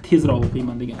yoqtirgan, tezroq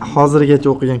o'qiyman degan. Hozirgacha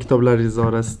o'qigan kitoblaringiz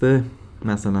orasida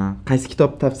masalan, qaysi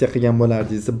kitob tavsiya qilgan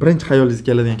bo'lardingiz? Birinchi xayolingizga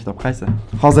keladigan kitob qaysi?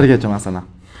 Hozirgacha masalan.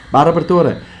 Baribir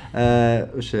to'g'ri,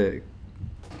 o'sha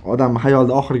odam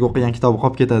hayolda oxirgi o'qigan kitobi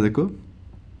qolib ketadi-ku.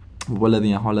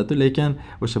 Bo'ladigan holati, lekin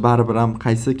o'sha baribir ham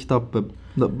qaysi kitob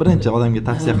birinchi odamga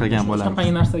tavsiya qilgan bo'lardi?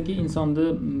 Shunaqangi narsaki insonni,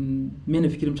 meni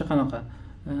fikrimcha qanaqa?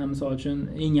 Misol uchun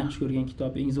eng yaxshi ko'rgan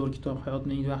kitob, eng zo'r kitob,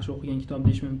 hayotni eng yaxshi o'qigan kitob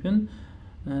deyish mumkin.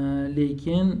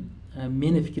 Lekin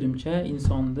meni fikrimcha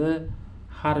insonda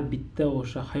har bitta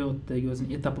o'sha hayotdagi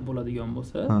o'zining etapi bo'ladigan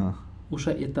bo'lsa,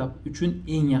 o'sha etap uchun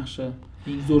eng yaxshi,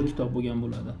 eng zo'r kitob bo'lgan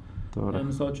bo'ladi. To'g'ri.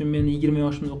 Misol uchun men 20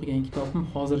 yoshimda o'qigan kitobim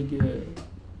hozirgi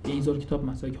eng zo'r kitob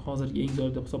emas, yoki hozirgi eng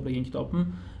zo'r deb hisoblagan kitobim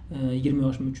 20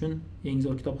 yoshim uchun eng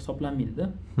zo'r kitob hisoblanmaydi-da.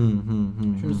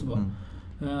 Shunisi bor.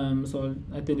 Misol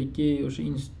aytaylikki, o'sha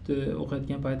institutda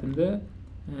o'qiyotgan paytimda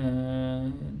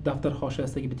daftar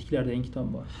hoshiyasidagi bitiklar degan kitob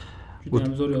bor. Juda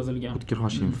ham zo'r yozilgan. O'tkir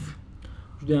Hoshimov.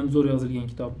 Juda ham zo'r yozilgan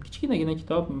kitob. Kichkinagina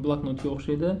kitob, bloknotga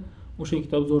o'xshaydi. O'sha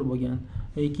kitob zo'r bo'lgan.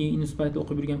 Lekin institutda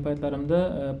o'qib yurgan paytlarimda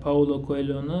Paulo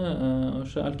Coelho'ni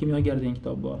o'sha Alkimiyogar degan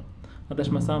kitob bor.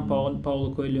 Adashmasam Paulo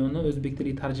Coelho'ni o'zbek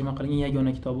tiliga tarjima qilingan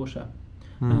yagona kitob o'sha.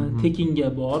 Tekinga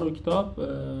bor u kitob.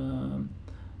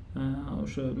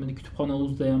 O'sha meni kutubxona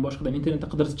o'zida ham boshqada internetda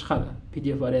qidirsa chiqadi.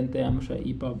 PDF variantda ham o'sha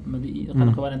EPUB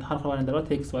qanaqa variant, har xil variantlar bor,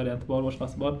 tekst varianti bor,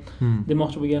 boshqasi bor.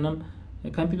 Demoqchi bo'lganim,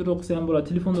 kompyuterda o'qisa ham bo'ladi,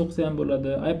 telefonda o'qisa ham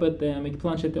bo'ladi, iPadda ham yoki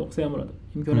planshetda o'qisa ham bo'ladi.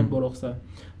 Imkoniyat bor o'qisa.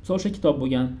 Misol o'sha kitob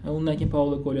bo'lgan. Undan keyin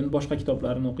Paulo Coelho'ning boshqa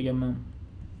kitoblarini o'qiganman.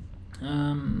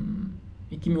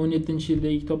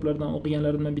 2017-yildagi kitoblardan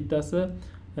o'qiganlarimdan bittasi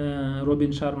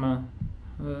Robin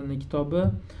Sharmaning kitobi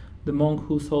The Monk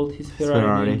Who Sold His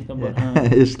Ferrari.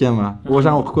 Eshitganman.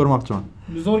 O'shani o'qib ko'rmoqchiman.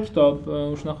 Zo'r kitob,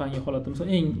 shunaqangi holatda. Misol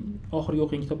eng oxirgi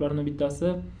o'qigan kitoblarimdan bittasi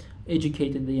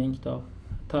Educated degan kitob.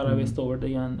 Tara Westover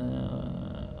degan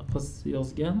qiz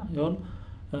yozgan, ayol.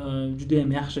 Juda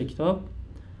ham yaxshi kitob.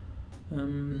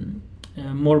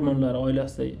 Mormonlar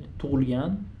oilasida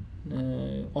tug'ilgan.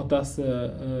 Otasi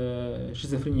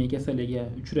shizofreniya kasalligiga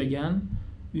uchragan.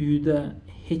 Uyida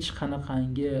hech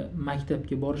qanaqangi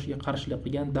maktabga borishga qarshilik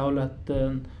qilgan,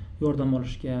 davlatdan yordam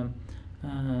olishga,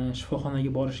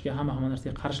 shifoxonaga borishga, hamma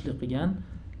narsaga qarshilik qilgan,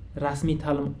 rasmiy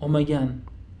ta'lim olmagan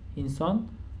inson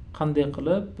qanday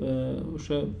qilib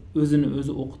o'sha o'zini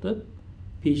o'zi o'qitib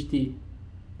PhD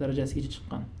darajasigacha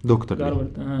chiqqan. Doktor.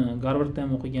 Garvardda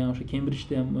ham o'qigan, o'sha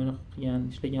Cambridge'da ham o'qigan,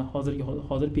 ishlagan,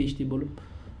 hozir PhD bo'lib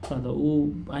qoladi. U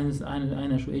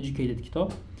aynan shu Educated kitob.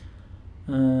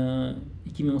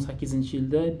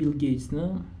 2018-yilda Bill Gatesni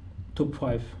top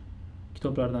 5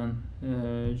 kitoblardan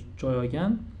joy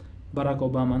olgan. Barack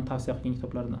Obamani tavsiya qilgan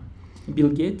kitoblardan.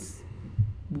 Bill Gates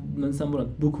bilsam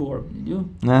bo'ladi, bookworm deydi-ku.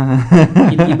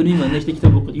 Bilmayman, nechta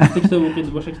kitob o'qidi, 100 ta kitob o'qidi,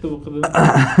 boshqa kitob o'qidi.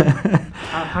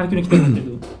 Har kuni kitob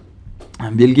o'qiydi.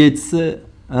 Bill Gatesni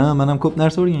men ham ko'p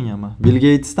narsa o'rganganman. Bill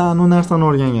Gatesdan anu narsani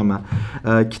o'rganganman.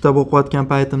 Kitob o'qiyotgan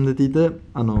paytimda deydi,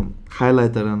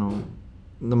 highlighter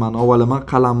nimani olaman,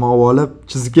 qalamni olib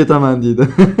chizib ketaman deydi.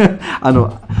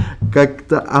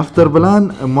 Как-то avtor bilan,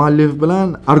 muallif bilan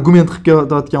argument qilib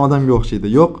ketayotgan odamga o'xshaydi.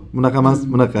 Yo'q, bunaqa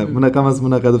emas,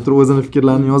 bunaqa deb turib o'zini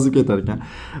fikrlarini yozib ketar ekan.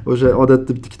 O'sha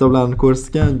odatda bitta kitoblarni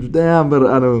ko'rsatgan, juda ham bir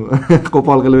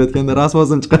qo'pol qilib aytganda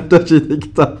rasvosini chiqarib tashlaydi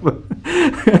kitobni.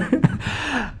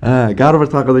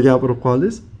 Garvard haqida gapirib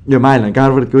qoldingiz. Yo, mayli,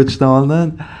 Garvardga o'tishdan oldin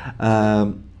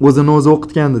o'zini o'zi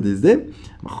o'qitgan dedingiz-da.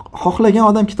 Xohlagan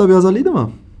odam kitob yoza oladimi?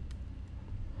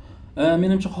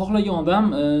 Menimcha xohlagan odam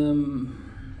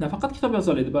nafaqat kitob yoza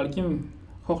oladi, balkim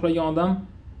xohlagan odam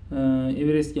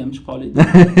Everestga ham chiqa oladi.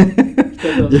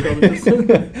 Kitob yozish.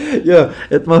 Yo,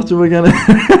 aytmoqchi bo'lganim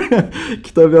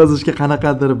kitob yozishga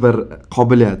qanaqadir bir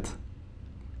qobiliyat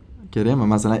kerakmi?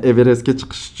 Masalan, Everestga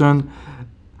chiqish uchun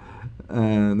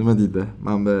nima deydi?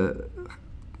 Mana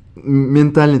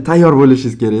mentalni tayyor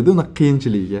bo'lishingiz kerak edi, uni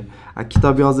qiyinchiligiga.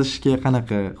 Kitob yozishga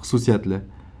qanaqa xususiyatlar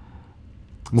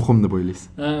muhim deb o'ylaysiz?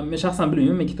 Men shaxsan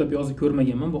bilmayman, men kitob yozib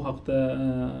ko'rmaganman, bu haqda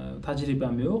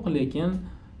tajribam yo'q, lekin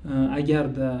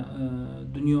agarda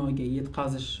dunyoga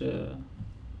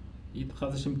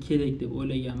yetkazishim kerak deb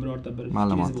o'ylagan birorta bir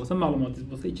fikringiz bo'lsa, ma'lumotingiz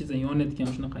bo'lsa, ichingizdan yonayotgan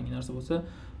shunaqangi narsa bo'lsa,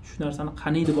 shu narsani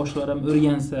qaniydi boshqalar ham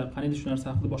o'rgansa, qaniydi shu narsa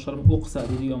haqida boshqalar ham o'qisa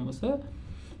deydigan bo'lsa,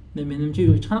 menimcha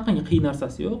hech qanaqangi qiyin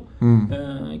narsasi yo'q.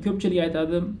 Ko'pchilik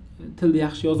aytadi, tilni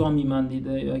yaxshi yoza olmayman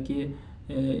deydi yoki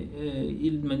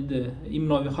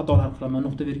imloviy xatolar qilaman,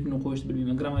 nuqta virgulni qo'yishni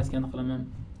bilmayman, grammatikani qilaman.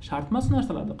 Shart emas bu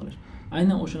narsalarni qilish.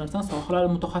 Aynan o'sha narsaning sohalari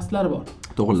mutaxassislari bor.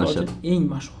 To'g'rilashadi. Eng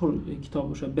mashhur kitob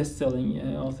o'sha best selling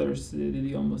authors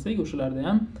deydigan bo'lsak, o'shalarda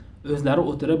ham o'zlari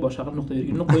o'tirib boshqa nuqta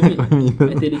virgulni qo'ymaydi.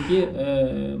 Aytaylikki,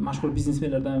 mashhur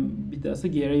biznesmenlardan bittasi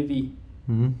Gary Vee.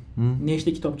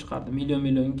 Nechta kitob chiqardi,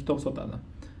 million kitob sotadi.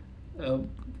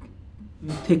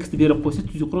 Tekst berib qo'ysa,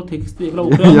 tuzuqroq tekstni eplab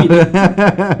o'qiy olmaydi.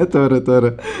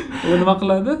 To'g'ri. U nima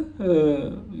qiladi?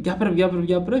 Gapirib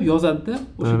yozadi-da,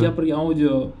 o'sha gapirgan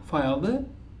audio faylni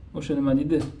o'sha nima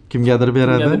deydi? Kimgadir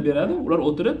beradi. Ular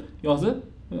o'tirib, yozib,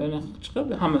 chiqib,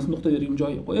 hammasini nuqta virgul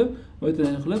joyiga qo'yib,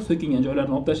 o'ytadan qilib, so'kingan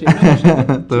joylarini olib tashlaydi,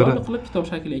 to'g'ri qilib kitob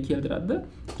shakliga keltiradi-da,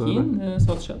 keyin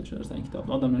sotishadi o'sha narsani,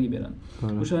 kitobni odamlarga beradi.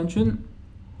 O'shaning uchun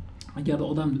agar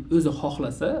odam o'zi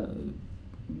xohlasa,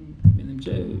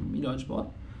 menimcha iloj bor.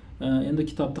 Endi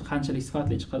kitobni qanchalik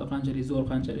sifatli chiqadi, qanchalik zo'r,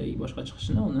 qanchalik boshqa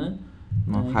chiqishini uni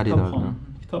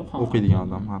kitobxon o'qiydigan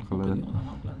odam hal qiladi.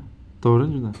 To'g'ri,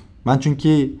 juda. Men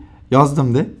chunki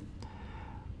yozdim-da.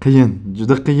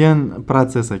 Juda qiyin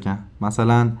proses ekan.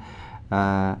 Masalan,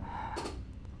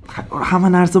 hamma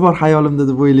narsa bor hayolimda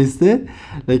deb o'ylaysiz-da,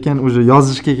 lekin o'sha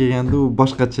yozishga kelganda u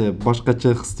boshqacha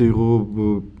his-tuyg'u, bu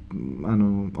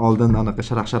oldin anaqa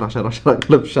sharaq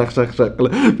qilib shaq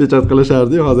qilib pechat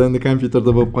qilishardi-yu, hozir endi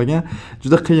kompyuterda bo'lib qolgan.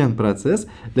 Juda qiyin proses.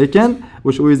 Lekin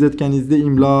o'sha o'zingiz aytganingizdek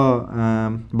imlo,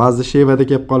 ba'zi shevada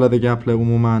kelib qoladi gaplar,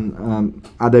 umuman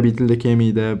adabiy tilda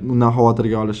kelmaydi. Undan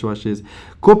xavotirga olish vashingiz.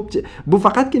 Ko'p bu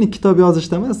faqatgina kitob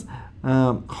yozishda emas,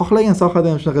 xohlagan sohada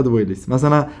ham shunaqa deb o'ylaysiz.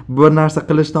 Masalan, bir narsa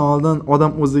qilishdan oldin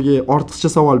odam o'ziga ortiqcha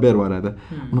savol berib yuboradi.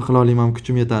 Uni qila olmayman,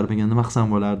 kuchim yetarmikan, nima qilsam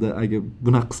bo'lardi, agar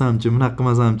bunaqa qilsamchi, bunaqa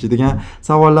qilmasamchi degan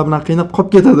savollar bilan qiynab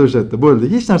qolib ketadi o'sha yerda. Bo'ldi,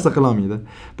 hech narsa qila olmaydi.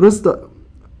 Prosta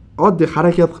oddiy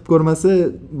harakat qilib ko'rmasa,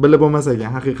 bilib bo'lmas ekan,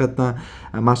 haqiqatan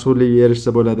mashhurlikka erishsa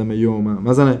bo'ladimi, yo'qmi?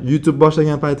 Masalan, YouTube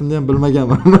boshlagan paytimda ham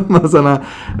bilmaganman. Masalan,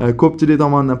 ko'pchilik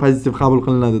tomonidan pozitiv qabul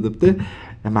qilinadi debdi.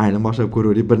 Mayli, boshlab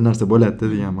ko'ravering, bir narsa bo'ladi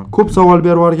deganman. Ko'p savol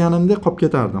berib yuborganimda qolib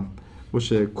ketardim.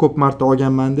 O'sha ko'p marta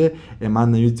olganman-da,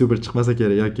 mendan YouTuber chiqmasa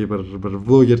kerak yoki bir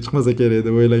vloger chiqmasa kerak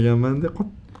deb o'ylaganman-da,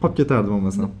 qolib ketardim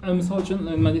bo'lmasam. Misol uchun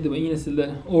nima deydi, ingliz tilida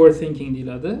overthinking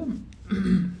deyiladi.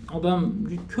 Odam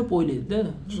ko'p o'ylaydi-da,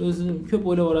 o'zini ko'p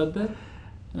o'ylab yuboradi-da.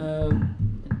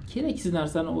 Keraksiz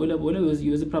narsani o'ylab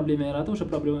o'ziga o'zi problema yaratib, o'sha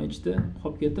problema ichida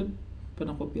qolib ketib,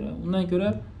 bana qolib ketadi. Undan ko'ra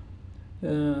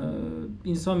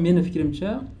inson, meni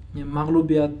fikrimcha,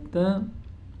 mag'lubiyatni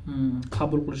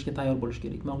qabul qilishga tayyor bo'lish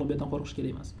kerak. Mag'lubiyatdan qo'rqish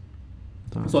kerak emas.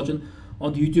 Misol uchun,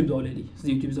 oddiy YouTube'da olaylik. Siz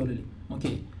YouTube'da olaylik.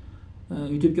 Okay.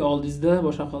 YouTube'ga oldingizda,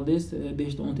 boshqa qildingiz,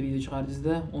 5 ta 10 ta video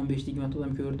chiqardingizda, 15 ta 20 ta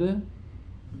odam ko'rdi.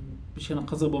 Hech qanaqa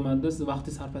qiziq bo'lmadi, siz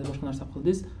vaqtingizni sarfladingiz, boshqa narsa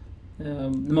qildingiz.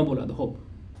 Nima bo'ladi, xo'p?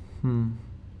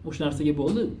 O'sha narsaga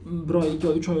bo'ldi, 1 oy,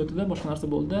 2 oy, 3 oy o'tdi, boshqa narsa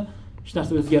bo'ldi, hech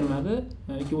narsa o'zgarmadi,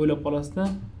 yoki o'ylab qolasizda,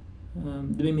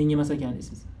 demak menga emas ekan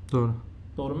deysiz. To'g'ri.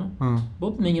 To'g'rimi?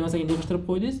 Bo'pti, menga emas ekan yig'ishtirib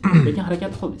qo'ydingiz, lekin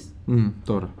harakat qildingiz.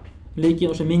 To'g'ri. Lekin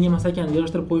o'sha menga emas ekan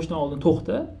yig'ishtirib qo'yishdan oldin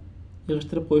to'xta,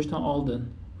 yig'ishtirib qo'yishdan oldin,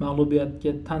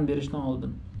 mag'lubiyatga tan berishdan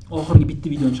oldin oxirgi bitta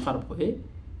videoni chiqarib qo'y.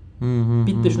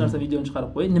 Bitta shu narsa videoni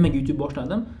chiqarib qo'y. Nimaga YouTube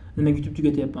boshladim? Nimaga YouTube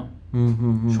tugatyapman?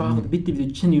 Shu haqida bitta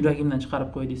video chin yuragimdan chiqarib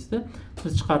qo'y deysizda,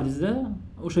 siz chiqardingizda,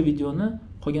 o'sha videoni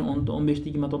qolgan 10 ta, 15 ta,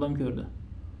 20 ta odam ko'rdi.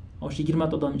 O'sha 20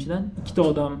 ta odam ichidan 2 ta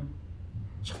odam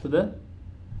chiqdi-da.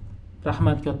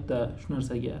 Rahmat katta shu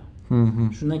narsaga.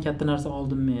 Shundan katta narsa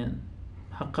oldim men.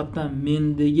 Haqiqatan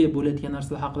mendagi bo'layotgan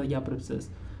narsalar haqida gapiribsiz.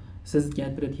 Siz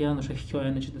gapirayotgan o'sha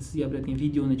hikoyaning ichida, siz gapirayotgan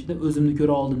videoning ichida o'zimni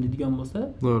ko'ra oldim deydigan bo'lsa,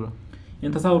 to'g'ri.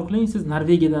 Endi tasavvur qiling, siz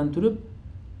Norvegiyadan turib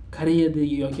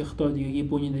Koreyadagi yoki Xitoydagi yoki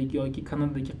Yaponiyadagi yoki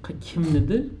Kanadadagi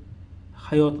kimnidir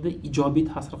hayotida ijobiy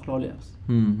ta'sir qila olyapsiz.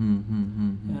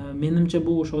 Menimcha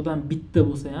bu o'sha odam bitta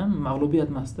bo'lsa ham mag'lubiyat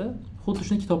emas-da. Xuddi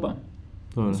shuni kitob ham.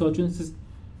 Misol uchun siz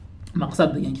Maqsad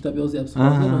degan kitob yozyapsiz.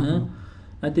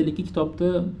 Aytaylikki, kitobda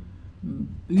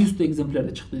 100 ta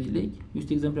ekzemplyarda chiqdi deylik. 100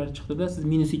 ta ekzemplyarda chiqdi-da, siz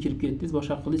minusga kirib ketdingiz,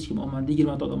 boshqa qilib hech kim olmadi.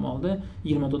 20 ta odam oldi.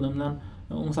 20 ta odamdan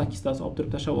 18 tasi olib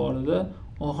turib tashlab yubordi.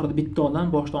 Oxirida bitta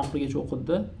odam boshdan oxirigacha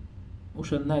o'qidi.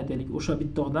 O'shanda aytaylik, o'sha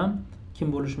bitta odam kim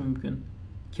bo'lishi mumkin?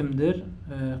 Kimdir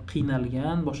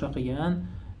qiynalgan, boshqa qilgan,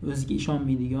 o'ziga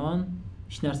ishonmaydigan,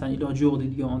 hech narsani iloji yo'q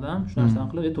deydigan odam shu narsani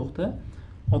qilib, to'xta,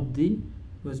 oddiy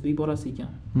o'zbek bolasi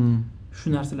ekan. Shu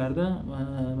narsalarda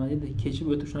nima deydi, kechib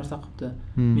o'tib shu narsa qilibdi.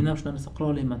 Men ham shu narsa qila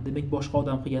olaman. Demak, boshqa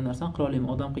odam qilgan narsani qila olaman.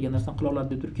 Odam qilgan narsani qila oladi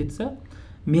deb turib ketsa,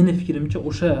 meni fikrimcha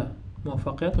o'sha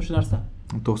muvaffaqiyat o'sha narsa.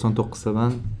 99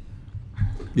 tadan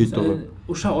 100 ta.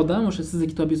 O'sha odam, o'sha sizning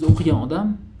kitobingizni o'qigan odam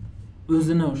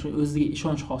o'zini o'sha o'ziga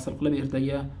ishonch hosil qilib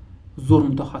ertaga zo'r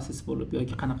mutaxassis bo'lib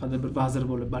yoki qanaqadir bir vazir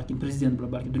bo'lib, balki prezident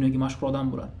bo'lib, balki dunyoga mashhur odam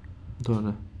bo'ladi.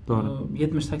 To'g'ri.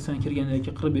 70-80 kirganda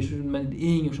yoki 45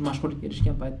 eng o'sha mashhurlikka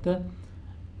erishgan paytda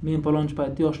men palonchi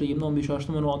paytda yoshligimda 15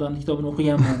 yoshda mana odamning kitobini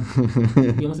o'qiganman.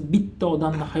 Yo'qsa bitta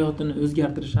odamning hayotini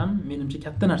o'zgartirish ham menimcha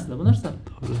katta narsa bu narsa.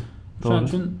 To'g'ri. Shuning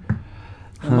uchun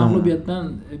mag'lubiyatdan,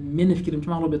 meni fikrimcha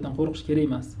mag'lubiyatdan qo'rqish kerak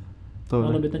emas.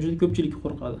 Mag'lubiyatdan juda ko'pchilik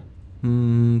qo'rqadi.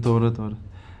 To'g'ri.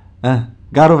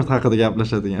 Garvard haqida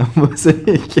gaplashadigan bo'lsak.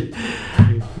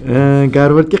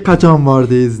 Garvardga qachon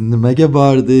bordingiz? Nimaga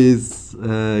bordingiz?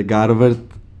 Garvard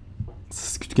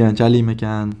siz kutganchalik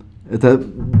ekan?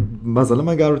 Masalan,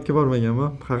 men Garvardga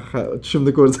bormaganman.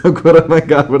 Tushimda ko'rsam ko'raman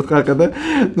Garvard haqida.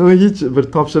 Nima hech bir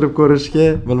topshirib ko'rishga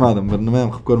bilmadim, bir nima ham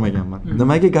qilib ko'rmaganman.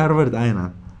 Nimaga Garvard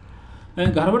aynan?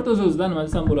 Garvard o'z-o'zidan nima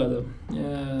desam bo'ladi?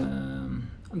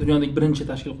 Dunyodagi birinchi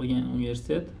tashkil qilgan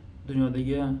universitet,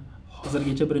 dunyodagi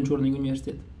hozirgacha birinchi o'rindagi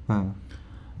universitet.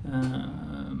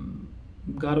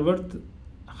 Garvard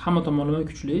hamma tomonlama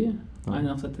kuchli,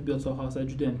 ayniqsa tibbiyot sohasida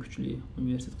juda ham kuchli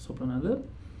universitet hisoblanadi.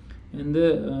 Endi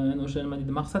o'sha nima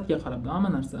deydi, maqsadga qarab hamma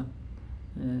narsa.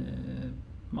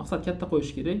 Maqsad katta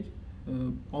qo'yish kerak.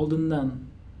 Oldindan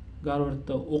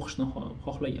Garvardda o'qishni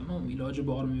xohlaganman, iloji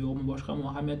bormi, yo'qmi, boshqami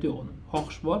ahamiyati yo'q.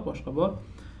 Xohish bor, boshqa bor.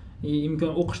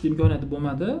 o'qishda imkoniyati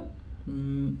bo'lmadi.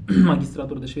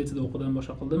 Magistraturada Shvetsiyada o'qidim,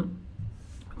 boshqa qildim.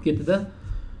 Ketida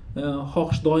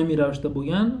xohish doimiy ravishda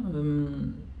bo'lgan.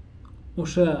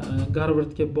 O'sha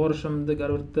Garvardga borishimda,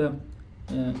 Garvardda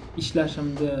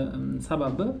ishlashimda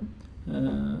sababi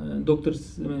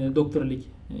doktorlik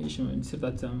ishim,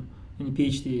 dissertatsiyam, ya'ni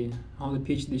PhD, hozir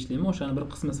PhD ishlayman, o'shani bir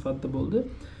qismi sifatida bo'ldi.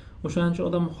 O'shaning uchun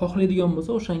odam xohlaydigan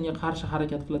bo'lsa, o'shanga qarshi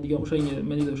harakat qiladigan,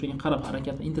 o'shanga qarab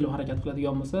harakat, intilib harakat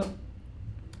qiladigan bo'lsa,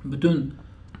 butun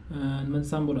nima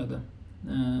desam bo'ladi?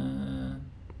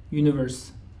 Universe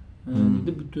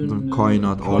deydi, butun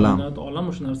koinot, olam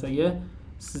o'sha narsaga,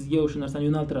 sizga o'sha narsani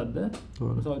yo'naltiradi-da.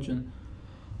 Misol uchun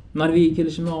Norvegiyaga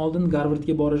kelishimdan oldin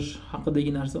Garvardga borish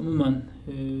haqidagi narsa umuman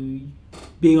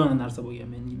begona narsa bo'lgan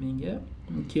menga.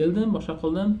 Keldim, boshqa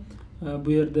qildim. Bu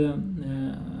yerda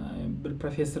bir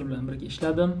professor bilan birga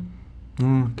ishladim.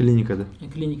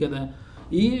 Klinikada.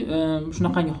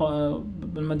 Shunaqangi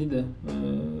nima deydi?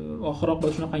 Oxir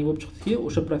oqibat shunaqangi bo'lib chiqdiki,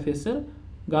 o'sha professor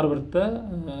Garvardda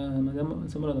nima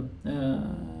desam bo'ladi?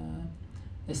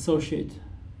 Associate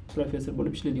professor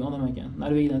bo'lib ishlaydigan odam ekan.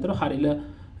 Norvegiyadan turib har yili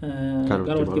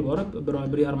Garvardga borib,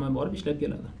 1.5 oy borib ishlab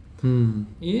keladi.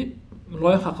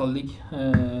 Loyiha qildik.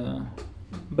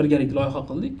 Birgalikda loyiha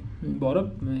qildik. Borib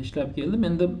ishlab keldim.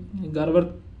 Endi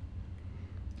Garvard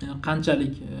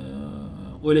qanchalik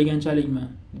o'ylaganchalikmi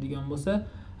degan bo'lsa,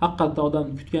 haqiqatda odam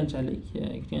kutganchalik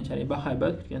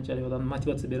bahaybat, kutganchalik odam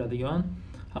motivatsiya beradigan,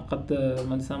 haqiqatda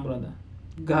nima desam bo'ladi?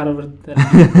 Garvardda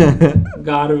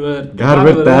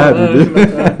deydi.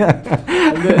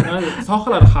 Endi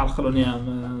sohalari har xil uni ham.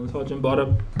 Misol uchun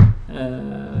borib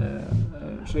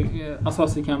o'sha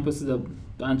asosiy kampusida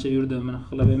ancha yurdim. Mana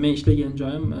qilib, men ishlagan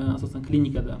joyim asosan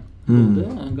klinikada bo'ldi.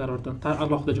 Garvarddan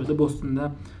alohida joyda, Bostonda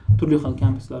turli xil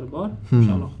kampuslar bor.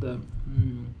 O'sha alohida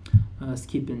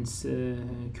Skippins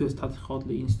ko'z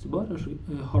tadqiqotli instituti bor, o'sha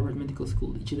Harvard Medical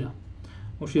School ichida.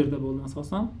 O'sha yerda bo'ldim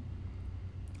asosan.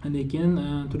 Lekin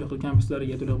turli xil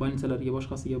kampuslarga, turli xil больницаларga,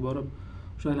 boshqasiga borib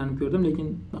o'sha aylanib ko'rdim, lekin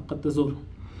haqiqatda zo'r.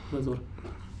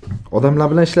 Odamlar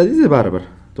bilan ishladingiz baribir.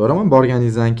 To'g'rimi?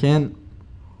 Borganingizdan keyin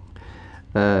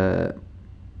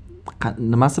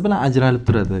nimasi bilan ajralib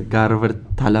turadi? Garvard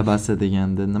talabasi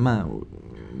deganda nima?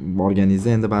 Borganingizda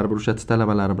endi baribir o'sha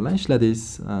talabalari bilan ishladingiz.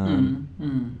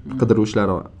 Qidiruv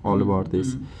ishlari olib bordingiz.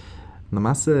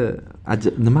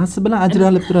 Nimasi bilan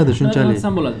ajralib turadi shunchalik?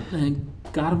 Desam bo'ladi.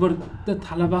 Garvardda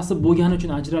talabasi bo'lgani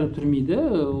uchun ajralib turmaydi.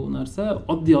 U narsa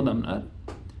oddiy odamlar.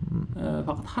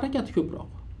 Faqat harakati ko'proq.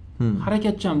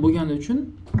 Harakatchan bo'lgani uchun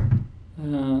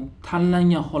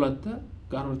tanlangan holatda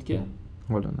Garvardga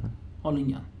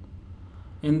olingan.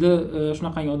 Endi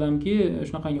shunaqangi odamki,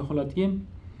 shunaqangi holatki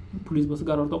pulingiz bo'lsa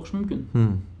Garvardda o'qish mumkin.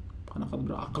 Qanaqadir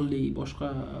bir aqlli, boshqa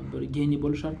bir geniy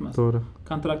bo'lish shart emas. To'g'ri.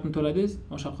 Kontraktni to'ladingiz,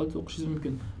 o'sha qilib o'qishingiz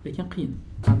mumkin. Lekin qiyin.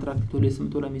 Kontraktni to'laysizmi,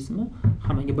 to'lamaysizmi,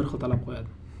 hammaga bir xil talab qo'yadi.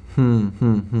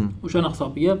 O'shani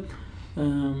hisobiga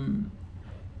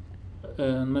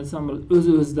nima desam bo'ladi,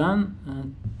 o'z-o'zidan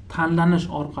tanlanish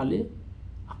orqali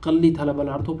aqlli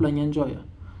talabalar to'plangan joyi.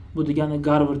 Bu degani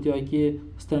Garvard yoki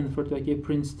Stanford yoki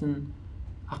Princeton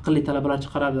aqlli talabalar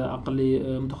chiqaradi, aqlli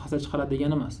mutaxassislar chiqaradi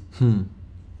degani emas.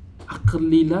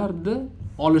 Aqllilarni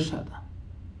olishadi.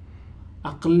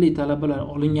 Aqlli talabalar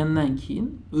olingandan keyin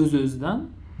o'z-o'zidan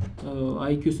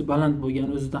IQsi baland bo'lgan,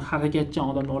 o'zidan harakatchan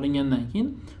odamlar olingandan keyin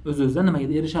o'z-o'zidan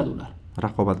nimagadir erishadi ular.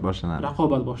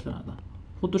 Raqobat boshlanadi.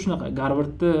 Xuddi shunaqa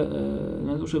Garvardda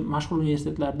o'sha mashhur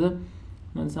universitetlarda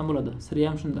nima desam bo'ladi? Siri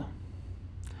ham shunda.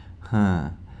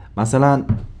 Masalan,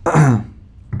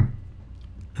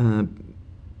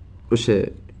 o'sha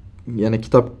yana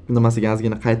kitob nimasiga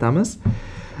ozgina qaytamiz.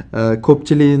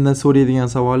 Ko'pchilikni so'raydigan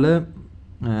savoli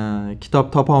kitob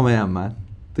topa olmayapman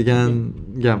degan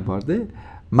gap bor-da.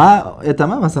 Men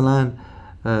aytaman, masalan,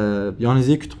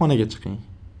 yoningizga kutubxonaga chiqing.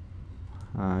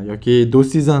 Yoki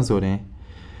do'stingizdan so'rang.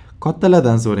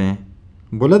 Kattalardan so'rang.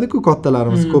 Bo'ladi-ku,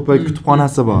 kattalarimiz ko'p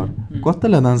kutubxonasi bor.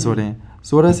 Kattalardan so'rang.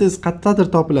 So'rasangiz qayerdadir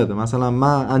topiladi. Masalan,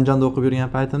 men Andijonda o'qib yurgan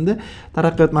paytimda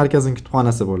Taraqqiyot markazining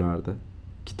kutubxonasi bo'lardi.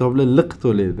 Kitoblar liq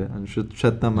to'laydi. O'sha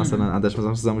yerdan masalan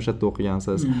adashmasam siz ham o'sha yerda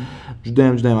o'qigansiz. Juda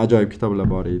ham ajoyib kitoblar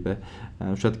bor edi.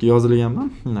 O'sha yerga yozilganman,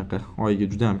 unaqa oyiga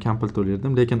juda ham kam pul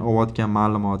to'lardim, lekin olayotgan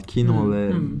ma'lumot,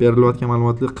 kinolar, berilayotgan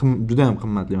ma'lumotlar juda ham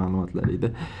qimmatli ma'lumotlar edi.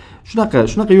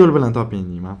 Shunaqa yo'l bilan toping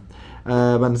deyman.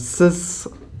 Mana siz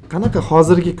qanaqa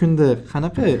hozirgi kunda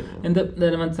qanaqa? Endi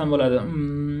nima desam bo'ladi?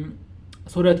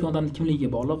 So'rayotgan odamning kimligiga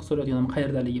bog'liq, so'rayotgan odam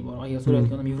qayerdaligi bor. Agar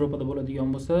so'rayotgan odam Yevropada bo'ladigan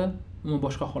bo'lsa, umuman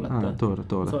boshqa holatda. To'g'ri.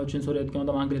 Misol uchun so'rayotgan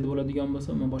odam Angliyada bo'ladigan bo'lsa,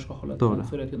 umuman boshqa holatda.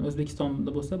 So'rayotgan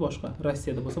O'zbekistonda bo'lsa, boshqa,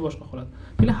 Rossiyada bo'lsa, boshqa holat.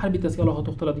 Lekin har bittasiga alohida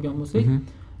to'xtaladigan bo'lsak,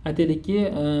 aytaylikki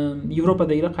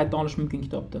Yevropadagilar qayerdan olish mumkin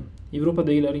kitobni.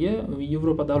 Yevropadagilarga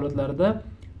Yevropa davlatlarida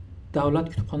davlat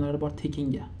kutubxonalari bor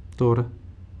tekinga. To'g'ri.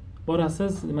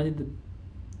 Borasiz, nima deydi?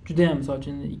 Juda ham misol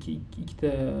uchun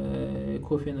ikkita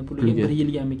kofeni puliga 1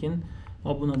 yilgamikin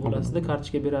obuna bo'lasizda,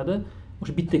 kartochka beradi.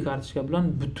 O'sha bitta kartochka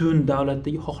bilan butun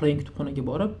davlatdagi xohlagan kutubxonaga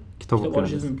borib kitob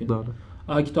olishingiz mumkin. To'g'ri.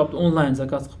 Kitobni onlayn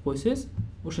zakaz qilib qo'ysangiz,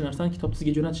 o'sha narsani kitob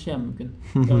sizga jo'natishi ham mumkin.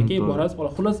 Yoki borasiz,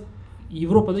 xullas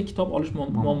Yevropada kitob olish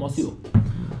muammosi yo'q.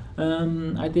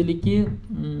 Aytaylikki,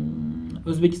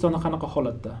 O'zbekistonda qanaqa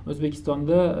holatda?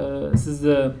 O'zbekistonda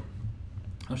sizni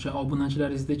o'sha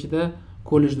obunachilaringizning ichida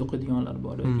kollejda o'qiydiganlar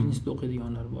bor, institutda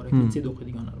o'qiydiganlar bor, litseyda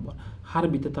o'qiydiganlar bor. Har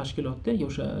bitta tashkilotda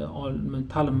o'sha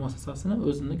ta'lim muassasasining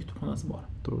o'zining kutubxonasi bor.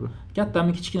 To'g'ri.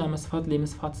 Kattami, kichkinami, sifatlimi,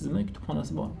 sifatsizmi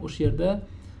kutubxonasi bor. O'sha yerda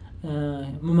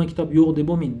umuman kitob yo'q deb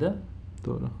bo'lmaydi-da.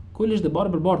 To'g'ri. Kollejda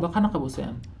baribir borda qanaqa bo'lsa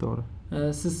ham. To'g'ri.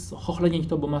 Siz xohlagan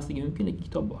kitob bo'lmasligi mumkin, lekin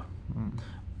kitob bor.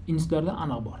 Institutlarda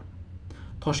aniq bor.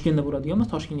 Toshkentda bo'ladigan emas,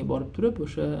 Toshkentga borib turib,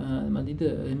 o'sha nima deydi,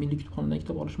 milliy kutubxonadan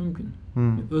kitob olish mumkin.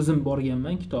 O'zim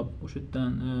borganman, kitob o'sha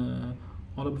yerdan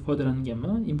olib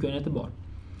foydalanganman, imkoniyati bor.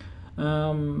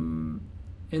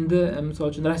 Endi misol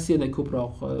uchun Rossiyada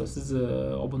ko'proq sizni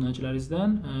obunachilaringizdan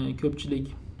ko'pchilik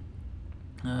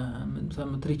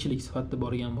masalan tirikchilik sifatida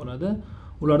borgan bo'ladi.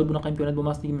 Ularda bunaqa imkoniyat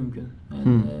bo'lmasligi mumkin.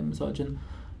 Misol uchun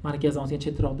markazdan o'tgan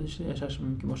chetroqda yashash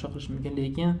mumkin, boshqa qilish mumkin,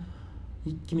 lekin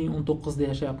 2019 da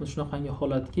yashayapmiz. Shunaqangi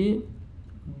holatki,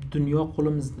 dunyo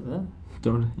qo'limizda.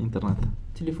 To'g'ri, internet.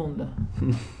 Telefonda.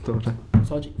 To'g'ri.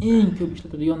 Misol uchun eng ko'p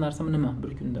ishlatadigan narsam nima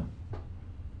bir kunda?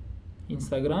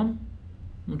 Instagram,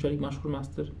 unchalik mashhur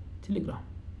emasdir. Telegram,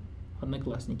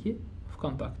 Odnoklassniki,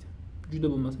 VKontakte. Juda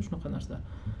bo'lmasa shunaqa narsalar.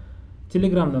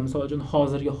 Telegramda misol uchun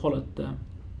hozirgi holatda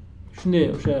shunday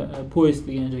o'sha post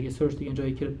degan joyga, search degan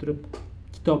joyga kirib turib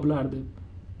kitoblar deb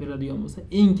beradigan bo'lsa,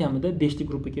 eng kamida 5 ta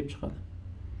gruppa kelib chiqadi.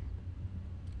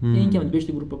 Eng kamida 5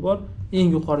 ta gruppa bor.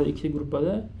 Eng yuqori 2 ta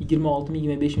gruppada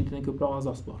 26-25 mingdan ko'proq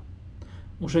a'zosi bor.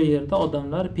 O'sha yerda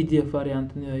odamlar PDF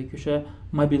variantini yoki o'sha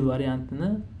mobil variantini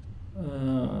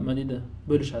nima deydi,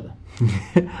 bo'lishadi.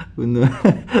 Buni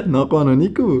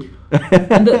noqonuniy-ku.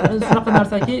 Endi shunaqa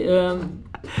narsaki,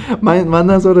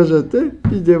 mendan so'rashadi,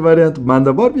 PDF varianti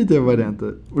menda bor, PDF varianti.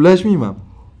 Ulashmayman.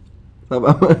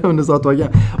 Sababi uni sotib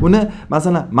olgan. Uni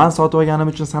masalan men sotib olganim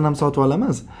uchun sen ham sotib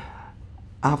olamas.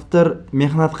 Avtor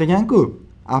mehnat qilgan-ku.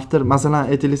 Avtor masalan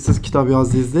aytaylik, siz kitob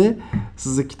yozdingizda,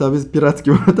 sizning kitobingiz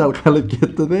piratga tarqalib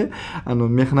ketdi-da, ana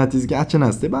mehnatingizga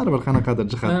achinasiz-da, baribir qanaqadir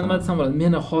jihatdan. Nima desam bo'ladi?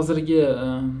 Meni hozirgi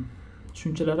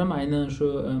tushunchalarim aynan shu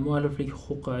mualliflik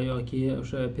huquqi yoki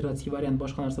o'sha piratskiy variant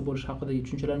boshqa narsa bo'lish haqidagi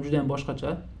tushunchalarim juda ham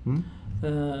boshqacha.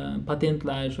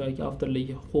 Patentlash yoki avtorlik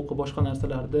huquqi boshqa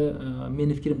narsalarda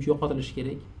meni fikrimcha yo'qotilishi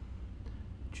kerak.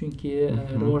 Chunki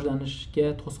rivojlanishga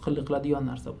to'sqinlik qiladigan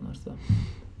narsa bu narsa.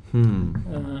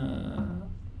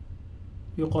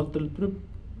 Yo'qotilib turib,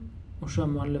 o'sha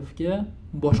muallifga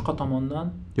boshqa tomondan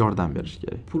yordam berish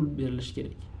kerak. Pul berilishi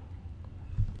kerak.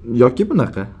 Yoki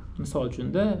bunaqa. Misol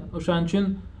uchun-da, o'shaning uchun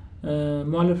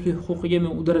mualliflik huquqiga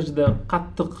men u darajada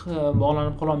qattiq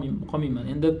bog'lanib qolmayman.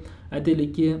 Endi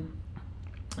aytaylikki,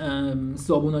 siz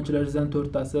obunachilaringizdan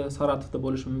 4 tasi Saratovda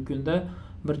bo'lishi mumkin-da,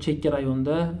 bir chekka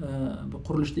rayonda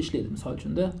qurilishda ishlaydi misol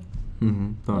uchun-da.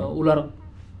 Ular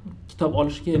kitob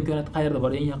olishga imkoniyat qayerda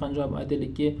bor? Eng yaqin joy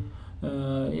aytaylikki,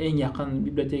 eng yaqin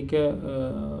biblioteka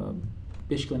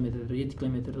 5 kilometr, 7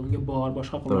 kilometr unga bor,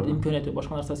 boshqa qo'llarda imkoniyat yo'q,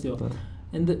 boshqa narsasi yo'q.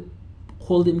 Endi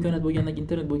qo'lda imkoniyat bo'lgandan keyin,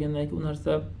 internet bo'lgandan keyin u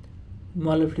narsa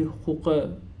mualliflik huquqi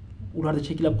ularda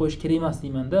cheklab qo'yish kerak emas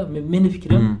deyman-da. Meni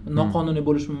fikrim noqonuniy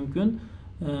bo'lishi mumkin,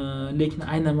 lekin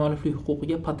aynan mualliflik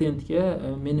huquqiga, patentga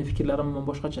meni fikrlarim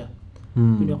boshqacha.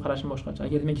 Dunyo qarashim boshqacha.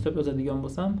 Agar men kitob yozadigan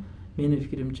bo'lsam, meni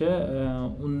fikrimcha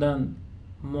undan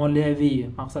moliyaviy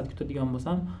maqsad kutadigan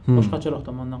bo'lsam, boshqacharoq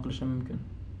tomondan qilishim mumkin.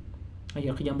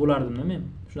 Agar qilgan bo'lardim-da men,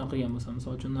 shunaqa qilgan bo'lsam,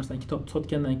 misol uchun narsani kitob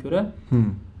sotgandan ko'ra,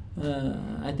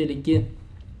 aytaylikki,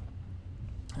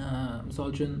 misol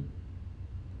uchun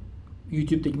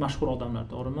YouTube'dagi mashhur odamlar,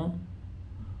 to'g'rimi?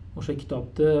 O'sha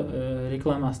kitobni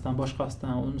reklamasidan,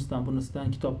 boshqasidan, unisidan, bunisidan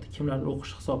kitobni kimlardir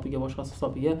o'qish hisobiga, boshqasi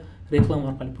hisobiga reklama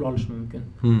orqali pul olish mumkin.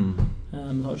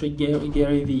 Misol uchun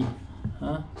Gary V,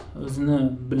 o'zini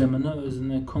bilimini,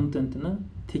 o'zini kontentini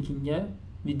tekinga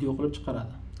video qilib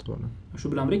chiqaradi. To'g'ri. Shu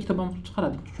bilan birga kitob ham qilib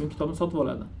chiqaradi, chunki kitobni sotib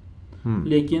oladi.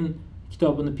 Lekin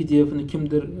kitobini PDFini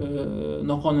kimdir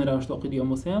noqonuniy ravishda o'qiydigan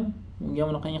bo'lsa ham, unga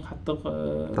bunaqangi qattiq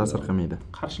ta'sir qilmaydi.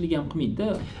 Qarshilik ham qilmaydi-da.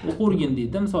 O'qirgin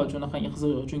deydi. Misol uchun unaqangi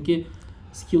qiziq yo'q, chunki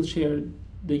Skillshare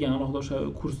degan alohida o'sha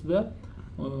kursda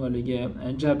haligi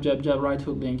jab right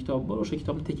hook degan kitob bor. O'sha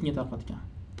kitobni tekinga tarqatgan.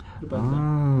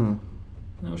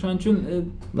 O'shaning uchun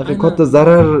bunaqa katta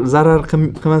zarar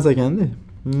qilmas ekanda.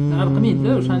 Zarar qilmaydi.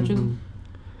 O'shaning uchun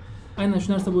aynan shu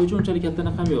narsa bo'yicha unchalik katta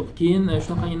ham yo'q. Keyin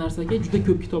shunaqangi narsaga juda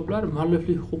ko'p kitoblar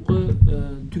mualliflik huquqi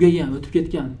tugagan, o'tib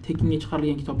ketgan, tekinga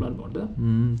chiqarilgan kitoblar bor-da.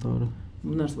 To'g'ri.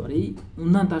 Bu narsa bor.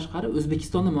 Undan tashqari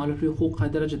O'zbekistonda mualliflik huquqi qay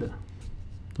darajada?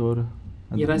 To'g'ri.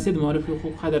 Rossiyada mualliflik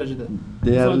huquqi qay darajada?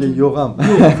 Deyarli yo'q ham.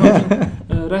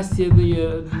 Rossiyadagi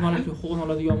mualliflik huquqini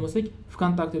oladigan bo'lsak,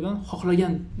 VKontaktedan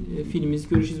xohlagan filmingizni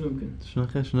ko'rishingiz mumkin.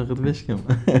 Shunaqa deb eshitgan.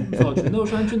 Misol uchun,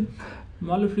 o'shaning uchun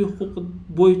mualliflik huquqi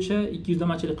bo'yicha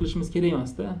 200damachilik qilishimiz kerak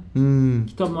emas-da.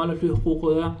 Kitob mualliflik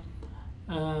huquqida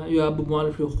yo bu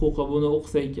mualliflik huquqi buni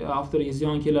o'qisak avtoriga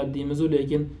ziyon keladi deymiz,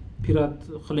 lekin pirat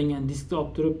qilingan diskni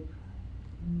olib turib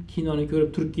kinoni ko'rib,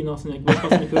 turk kinosini yoki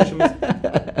boshqasini ko'rishimiz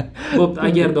bo'pti.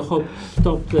 Agarda xo'p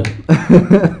kitobni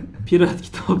pirat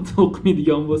kitobni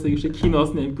o'qimaydigan bo'lsak, o'sha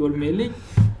kinosini ham ko'rmaylik,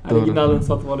 originalini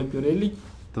sotib olib ko'raylik.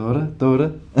 To'g'ri.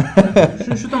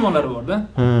 Shu tomonlari bor-da.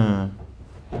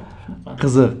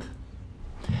 Qiziq.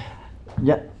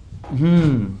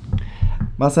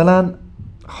 Masalan,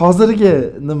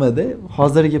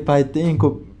 hozirgi paytda eng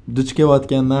ko'p duch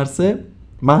kelayotgan narsa,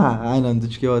 aynan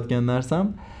duch kelayotgan narsam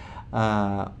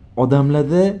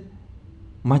odamlarda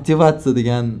motivatsiya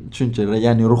degan tushunchalar,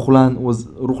 ya'ni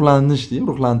ruhlanish,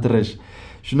 ruhlantirish.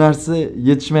 Shu narsa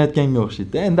yetishmayotganga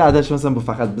o'xshaydi. Endi adashmasam bu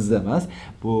faqat bizda emas,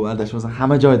 bu adashmasam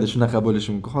hamma joyda shunaqa bo'lishi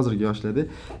mumkin. Hozirgi yoshlarda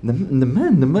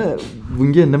nima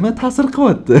bunga nima ta'sir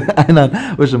qilyapti? Aynan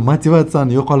o'sha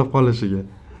motivatsiyani yo'qolib qolishiga.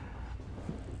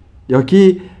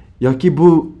 Yoki bu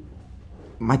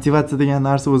motivatsiya degan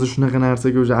narsa o'zi shunaqa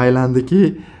narsaga o'zi aylandiki,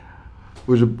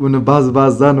 o'zi uni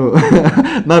ba'zan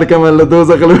narkomanlar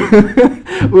doza qilib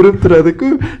urib turadi-ku,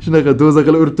 shunaqa doza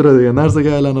qilib urib turadigan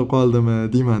narsaga aylanib qoldimi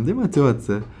deyman-da,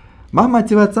 motivatsiya. Men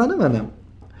motivatsiyani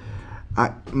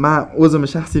men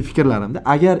o'zimning shaxsiy fikrlarimda,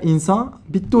 agar inson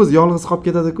bitta o'zi yolg'iz qolib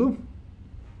ketadi-ku,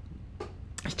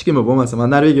 hech kim bo'lmasa, men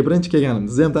Norvegiyaga birinchi kelganimda,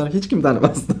 sizni ham hech kim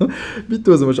tanimasdim. Bitta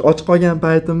o'zim o'sha och qolgan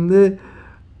paytimda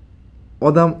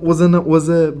odam o'zini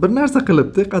o'zi bir narsa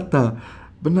qilibdi, qattan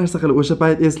bir narsa qilib, o'sha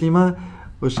payt eslayman,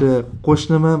 o'sha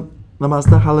qo'shnimni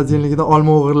nimasida xolodilnigidan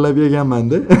olma o'g'irlab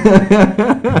yeganman-da.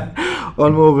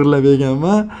 Olma o'g'irlab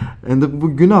yeganman. Endi bu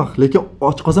gunoh, lekin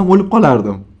och qolsam o'lib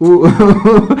qolardim.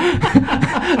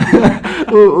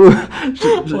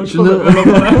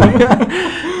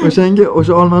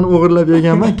 O'sha olmani o'g'irlab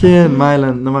yeganman, keyin mayli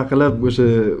nima qilib o'sha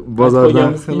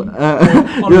bozordan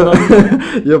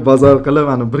bozor qilib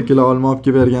ana 1 kilo olma olib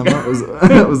kelib berganman.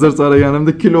 Uzr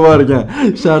so'raganimda kilo borgan.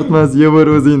 Shart emas, yever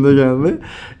o'zing deganda.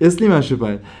 Eslayman shu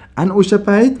payt. Ana o'sha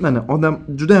payt mana odam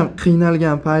juda ham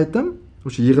qiynalgan paytim,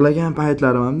 o'sha yig'lagan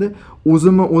paytlarim hamda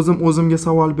o'zimga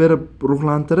savol berib,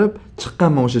 ruhlantirib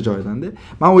chiqqanman o'sha joydan-da.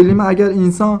 Men o'ylayman, agar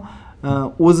inson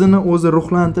o'zini o'zi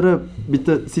ruhlantirib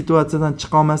bitta situatsiyadan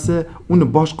chiqa olmasa, uni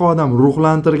boshqa odam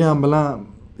ruhlantirgan bilan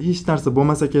hech narsa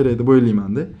bo'lmasa kerak deb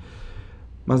o'ylayman-da.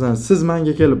 Masalan, siz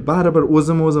menga kelib baribir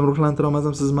o'zim ruhlantira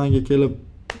olmasam, siz menga kelib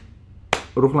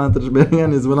ruhlantirish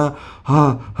berganingiz bilan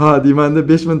ha deymanda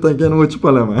 5 minutdan keyin o'chib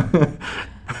qolaman.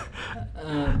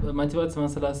 Motivatsiya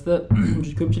masalasida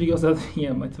juda ko'pchilik yozadi,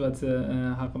 motivatsiya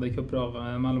haqida ko'proq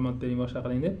ma'lumot bering, boshqa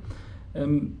qiling deb.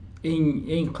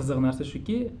 Eng qiziq narsa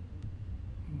shuki,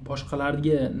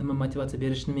 boshqalarga nima motivatsiya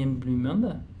berishni men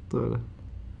bilmayman-da. To'g'ri.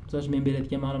 Masalan, men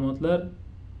berayotgan ma'lumotlar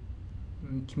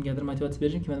kimgadir motivatsiya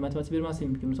berishim, kimgadir motivatsiya bermasligi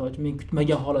mumkin. Misol uchun, men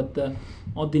kutmagan holatda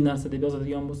oddiy narsa deb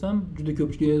yozadigan bo'lsam, juda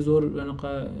ko'pchilikga zo'r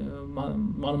anaqa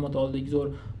ma'lumot oldik, zo'r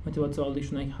motivatsiya oldik,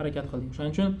 shundan harakat qildik.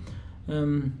 Shuning uchun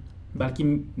balki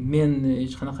men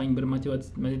hech qanaqangi bir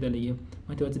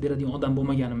motivatsiya beradigan odam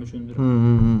bo'lmaganim uchundir.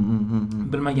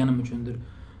 Bilmaganim uchundir.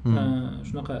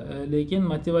 Shunaqa, lekin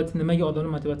motivatsiya nimaga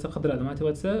odamlar motivatsiya qidiradi?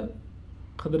 Motivatsiya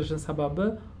qidirishning sababi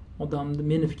odamning,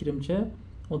 meni fikrimcha,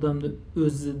 odamni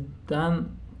o'zidan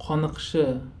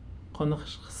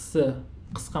qoniqish hissi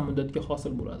qisqa muddatga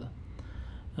hosil bo'ladi.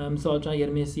 Misol uchun, agar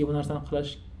men sizga bu narsani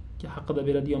qilish haqida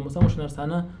beradigan bo'lsam, o'sha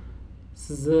narsani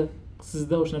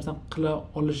sizda o'sha narsani qila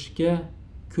olishga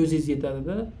ko'zingiz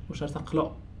yetadi-da, o'sha narsani qila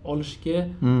olishga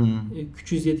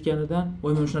kuchingiz yetganidan,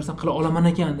 "Voy, men o'sha narsani qila olaman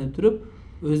ekan" deb turib,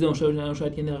 o'zidan o'sha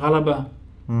aytgandek g'alaba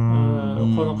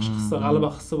qoniqish hissi, g'alaba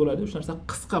hissi bo'ladi. O'sha narsa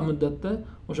qisqa muddatda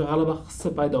o'sha g'alaba hissi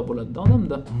paydo bo'ladi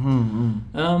odamda.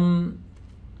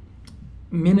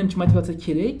 Menimcha motivatsiya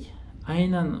kerak.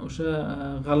 Aynan o'sha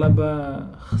g'alaba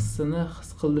hissini his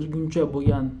qildirguncha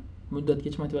bo'lgan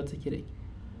muddatgacha motivatsiya kerak.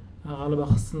 G'alaba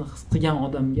hissini his qilgan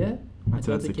odamga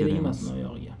motivatsiya kerak emas uni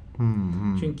oyog'iga.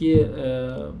 Chunki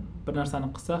bir narsani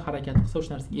qilsa, harakat qilsa,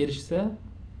 o'sha narsaga erishsa,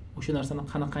 o'sha narsani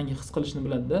qanaqangi his qilishni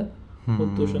biladi-da.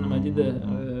 Xuddi o'sha nima deydi,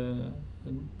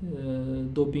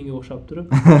 dopingga o'xshab turib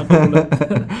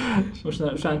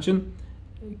o'shaning uchun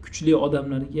kuchli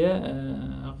odamlarga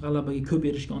g'alabaga ko'p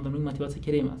erishgan odamlarga motivatsiya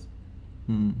kerak emas.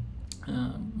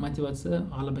 Motivatsiya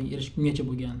g'alabaga erishgungacha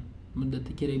bo'lgan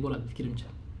muddatda kerak bo'ladi fikrimcha.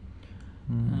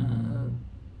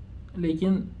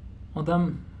 Lekin odam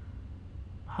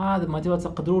deb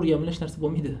motivatsiya qidiravurgan bilan hech narsa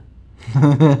bo'lmaydi.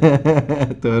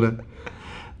 To'g'ri.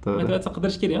 Motivatsiya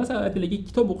qidirish kerak emas, aytaylik,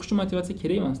 kitob o'qishni motivatsiya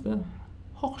kerak emas-da.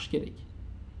 Xohish kerak.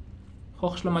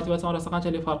 Xohish bilan motivatsiya orasida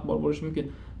qanchalik farq bor bo'lishi mumkin.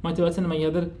 Motivatsiya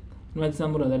nimagadir, nima desam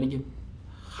bo'ladi, haligi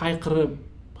hayqirib,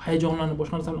 hayajonlanib,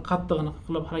 boshqa narsa bilan qattiq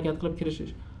qilib harakat qilib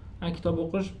kirishish. Kitob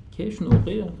o'qish, shuni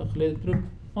o'qiy, qilib turib,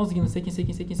 ozgina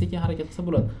sekin harakat qilsa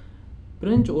bo'ladi.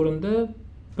 Birinchi o'rinda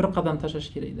bir qadam tashlash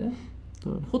kerak-da.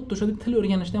 Xuddi o'sha deb til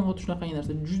o'rganishda ham xuddi shunaqa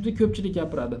narsa. Juda ko'pchilik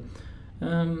gapiradi.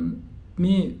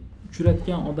 Men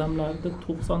uchratgan odamlarda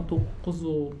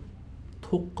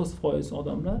 99.9%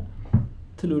 odamlar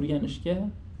til o'rganishga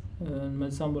nima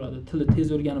desam bo'ladi, tili tez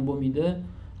o'rganib bo'lmaydi.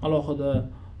 Alohida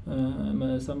nima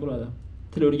desam bo'ladi,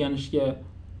 til o'rganishga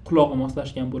qulog'i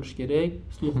moslashgan bo'lish kerak,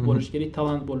 sluh bo'lish kerak,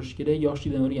 talant bo'lish kerak,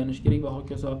 yoshlikdan o'rganish kerak va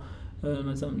hokazo,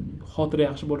 nima desam, xotira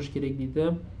yaxshi bo'lish kerak deydi.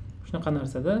 Shunaqa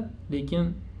narsada, lekin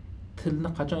tilni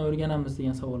qachon o'rganamiz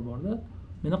degan savol bor-da.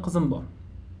 Meni qizim bor.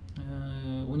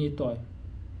 17 oy.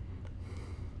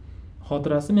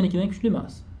 Xotirasi menikidan kuchli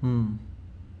emas.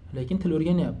 Lekin til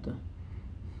o'rganyapti.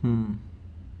 2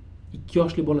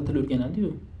 yoshli bola til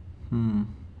o'rganadi-yu.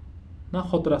 Na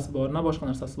xotirasi bor, na boshqa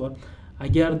narsasi bor.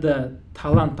 Agarda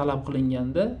talant talab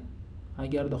qilinganda,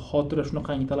 agarda xotira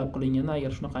shunaqangi talab qilinganda,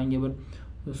 agar shunaqangi bir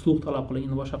sluh talab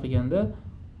qilinganda, boshqa qilganda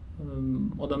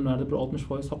odamlarda bir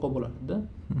 60% soqov bo'lardi-da.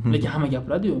 Lekin hamma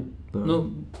gapiradi-yu.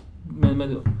 Men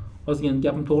ozgina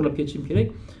gapimni to'g'rilab ketishim kerak.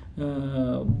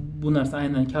 Bu narsa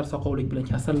aynan kar soqovlik bilan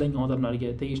kasallangan odamlarga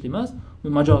tegishli emas, bu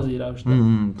majoziy ravishda.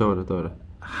 To'g'ri.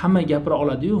 Hamma gapira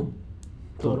oladi-yu.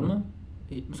 To'g'rimi?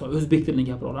 Misol o'zbek tilini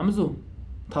gapira olamiz-ku.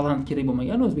 Talant kerak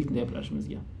bo'lmagan o'zbek tilida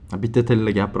gapirishimizga. Bitta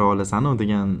tilda gapira olasan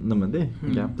degan nima-da?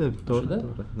 Gapda, to'g'ri.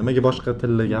 Nimaga boshqa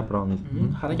tilda gapira olmaysan?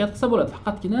 Harakat qilsa bo'ladi,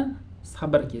 faqatgina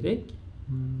sabr kerak.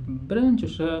 Birinchi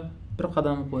o'sha bir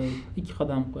qadam qo'y, 2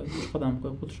 qadam qo'y, 3 qadam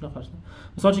qo'y, xuddi shunaqa qarshi.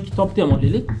 Masalan, kitobni ham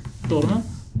olaylik, to'g'rimi?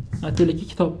 Aytaylik,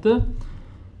 kitobni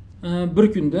bir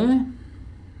kunda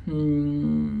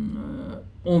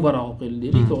 10 varaq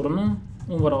o'qiylik, to'g'rimi?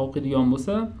 10 varaq o'qiydigan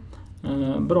bo'lsa,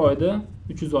 bir oyda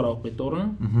 300 varaq o'qiydi, to'g'rimi?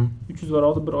 300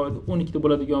 varaqni bir oyda 12 ta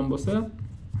bo'ladigan bo'lsa,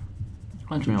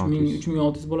 qancha?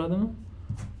 3600 bo'ladimi?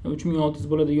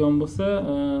 3600 bo'ladigan bo'lsa,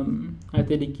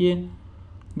 aytaylikki,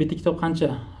 bitta kitob qancha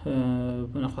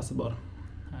bunaqasi bor?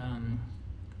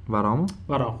 Varaqmi?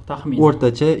 Varaq, taxminan.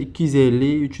 O'rtacha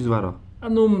 250-300 varaq.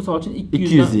 Misol uchun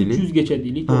 200 gacha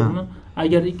deylik, to'g'rimi?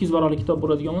 Agar 200 varaqli kitob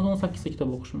bo'ladigan bo'lsa, 18 ta kitob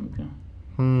o'qish mumkin.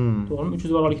 To'g'rimi?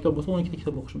 300 varaqli kitob bo'lsa, 12 ta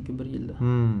kitob o'qish mumkin bir yilda.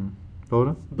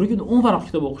 To'g'ri. Bir kunda 10 varaq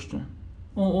kitob o'qish uchun.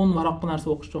 10 varaqli narsa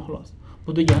o'qish uchun xolos.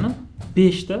 Bu degani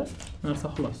 5 ta narsa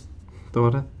xolos.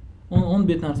 To'g'ri. 10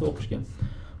 bet narsa o'qishga.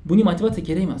 Bunga motivatsiya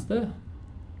kerak emas-da.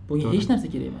 Bunga hech narsa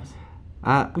kerak emas.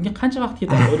 Bunga qancha vaqt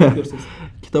ketadi o'ylab ko'rsangiz?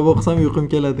 Kitob o'qisam uyqum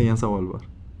keladi degan savol bor.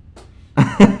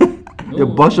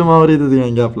 Boshim og'riydi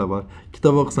degan gaplar bor.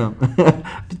 Kitob o'qisam.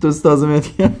 Bitta ustozim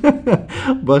aytgan.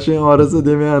 Boshing og'risa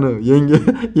demayani,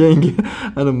 yangi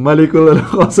molekulalar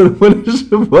hosil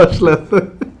bo'lishni boshladi.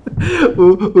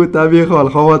 U tabiiy hol,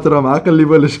 xavotir ham aqlli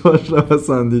bo'lishni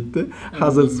boshlamasan deydi,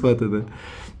 hazil sifatida.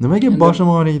 Nimaga boshim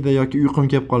og'riydi yoki uyqum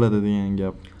kelib qoladi degan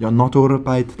gap? Yo noto'g'ri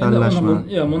payt tanlashmi?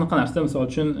 Yo'q, bunaqa narsa, misol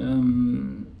uchun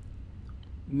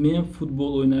men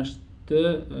futbol o'ynashda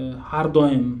har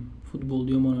doim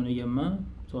futbolni yomon o'ynaganman.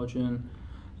 Misol uchun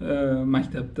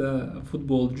maktabda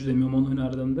futbol juda yomon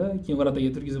o'ynardim-da, keyin varataga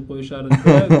turgizib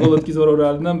qo'yishardi-da, gol o'tkazib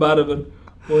yuborardim, baribir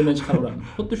o'yindan chiqaraverardim.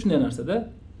 Xuddi shunday narsada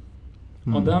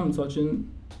odam misol uchun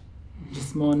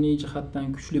jismoniy jihatdan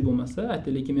kuchli bo'lmasa,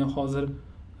 aytaylik, men hozir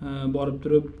borib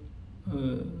turib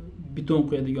beton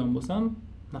qo'yadigan bo'lsam,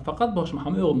 nafaqat boshim,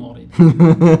 hamma o'g'lim og'riydi.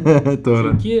 To'g'ri.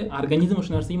 Chunki organizm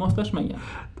o'sha narsaga moslashmagan.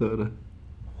 To'g'ri.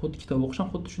 Xuddi kitob o'qish ham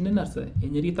xuddi shunday narsa,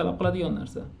 energiya talab qiladigan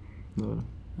narsa. To'g'ri.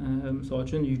 Misol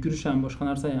uchun yugurish ham boshqa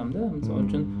narsa ham-da. Misol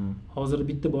uchun hozir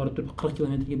bitta borib turib 40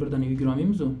 kilometrga birdan yugura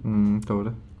olmaymiz-ku.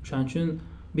 To'g'ri. O'shaning uchun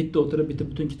bitta o'tirib bitta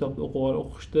butun kitobni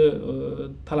o'qishni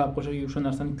talab qilish, o'sha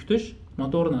narsani kutish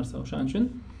noto'g'ri narsa. O'shaning uchun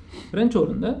birinchi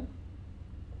o'rinda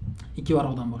 2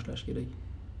 varaqdan boshlash kerak.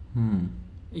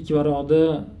 2 varaqni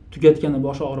tugatganda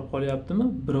boshi og'rib qolyaptimi?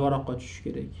 1 varaqqa tushish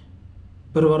kerak.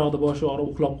 1 varaqda boshi og'rib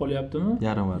uxlab qolyaptimi?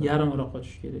 Yarim varaqqa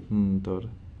tushish kerak. To'g'ri.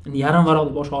 Yarim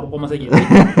varaqda boshi og'rib qolmasa kerak.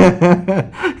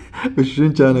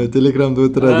 Shunchani Telegramda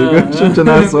o'tiradi, shuncha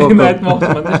narsa o'qib. Men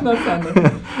aytmoqchiman shu narsani.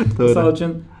 Misol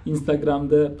uchun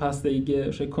Instagramda pastdagi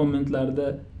o'sha kommentlarda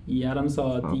yarim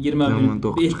soat 20 minut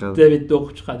bitta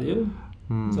o'qib chiqadi-yu.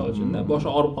 Misol uchun boshi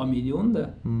og'rib qolmaydi unda.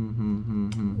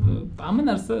 Hamma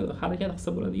narsa harakat qilsa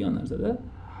bo'ladigan narsa-da.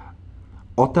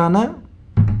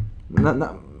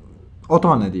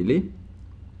 Ota-ona deylik.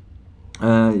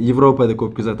 Yevropada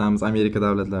ko'p kuzatamiz, Amerika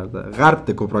davlatlarida,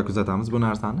 G'arbda ko'proq kuzatamiz bu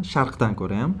narsani, Sharqdan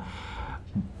ko'ra ham.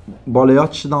 Bola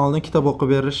yotishidan oldin kitob o'qib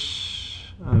berish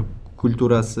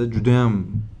kulturasi juda ham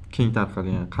keng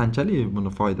tarqalgan. Qanchalik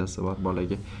buni foydasi bor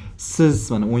bolaga? Siz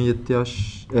mana 17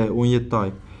 oy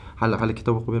hali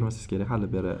kitob o'qib bermasangiz kerak, hali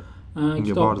beri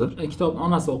kitob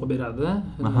onasi o'qib beradi.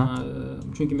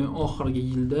 Chunki men oxirgi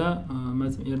yilda,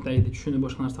 ertagida tushini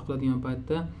boshqa narsa qiladigan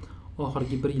paytda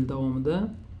oxirgi 1 yil davomida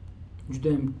juda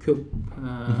ham ko'p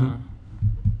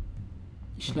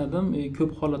ishladim.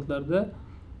 Ko'p holatlarda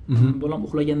bolam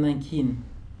uxlagandan keyin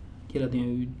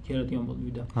keladigan bo'ldi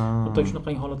uyda. Hatto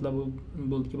shunaqangi holatlar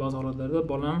bo'ldiki, ba'zi holatlarda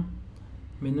bolam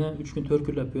meni 3 kun 4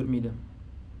 kunlab ko'rmaydi.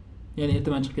 Ya'ni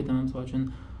ertaman chiqib ketaman, misol uchun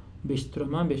 5 da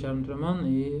turaman, 5:30 turaman,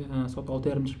 soat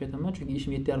 6:30 chiqib ketaman, chunki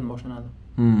ishim 7:30 boshlanadi.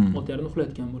 6:30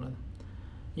 uxlayotgan bo'ladi.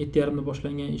 7:30 da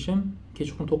boshlangan ishim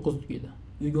kechqurun 9 da tugaydi.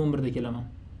 Uyga 11 da kelaman.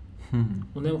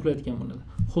 Unda ham uxlayotgan bo'ladi.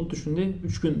 Xuddi shunday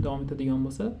 3 kun davom etadigan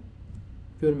bo'lsa,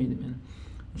 ko'rmaydi meni.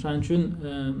 O'shaning uchun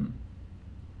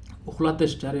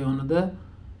uxlatish jarayonida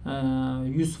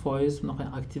 100% bunaqa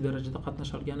aktiv darajada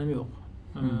qatnashalganim yo'q.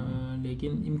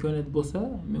 Lekin imkoniyat bo'lsa,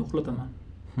 men uxlataman.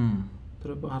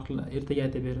 Turib har xil ertaga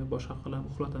aytib berib, boshqa qilib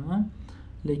uxlataman.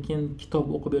 Lekin kitob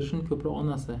o'qib berishni ko'proq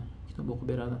onasi kitob o'qib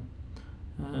beradi.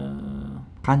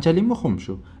 Qanchalik muhim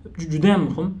shu? Juda ham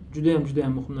muhim, juda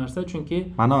ham muhim narsa, chunki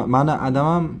mana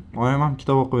adamam, oyim ham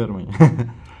kitob o'qib bermagan.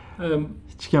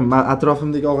 Hech kim,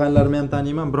 atrofimdagi og'aynilarimni ham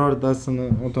taniyman, birortasini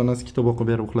ota-onasi kitob o'qib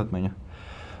berib uxlatmagan.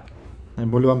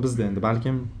 Bo'lgan bizda endi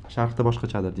balkim Sharqda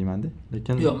boshqachadir deyman-da.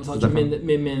 Lekin yo'q, masalan,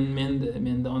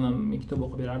 menda onam kitob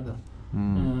o'qib berardi.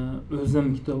 O'zim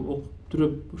kitob o'qib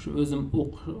turib, o'sha o'zim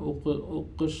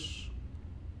o'qish,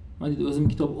 o'zim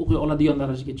kitob o'qiy oladigan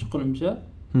darajaga chiqqunimcha,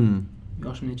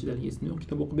 yoshim nechidaligi esimda yo'q,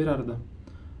 kitob o'qib berardi.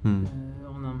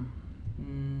 Onam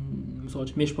misol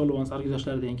uchun Mesh polvon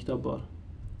sarguzashtlari degan kitob bor.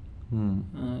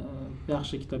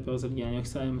 Yaxshi kitob yozilgan, yoki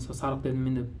misol Sariq dedim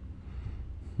men deb.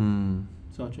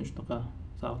 Misol uchun shunaqa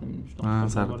Sariq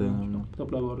dedim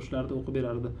kitoblar bor, shularni o'qib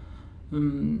berardi.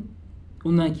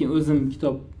 Undan keyin o'zim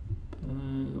kitob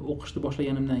o'qishni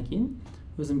boshlaganimdan keyin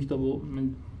o'zim kitob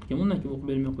undan keyin o'qib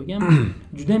bermay qo'ygan.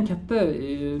 Juda ham katta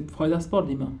foydasi bor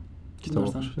deyman. Kitob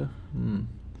o'qishda.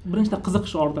 Birinchidan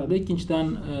qiziqish ortadi, ikkinchidan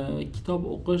kitob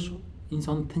o'qish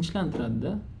insonni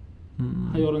tinchlantiradi-da.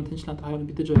 Xayolini tinchlantirib, xayolini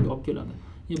bitta joyga olib keladi.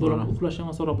 Bolam uxlash ham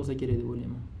osonroq bo'lsa kerak deb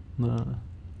o'ylayman.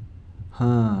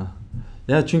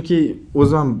 Ya chunki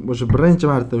o'zim o'sha birinchi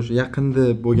marta o'sha yaqinda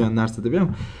bo'lgan narsa deb ham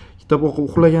kitob o'qib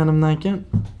uxlaganimdan keyin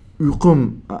uyqum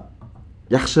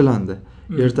yaxshilandi.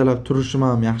 Ertalab turishim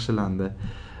ham yaxshilandi.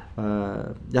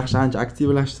 Yaxshi ancha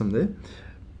aktivlashdim-da.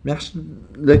 Yaxshi,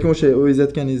 lekin o'sha o'zingiz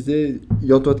aytganingizdek,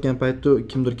 yotayotgan paytda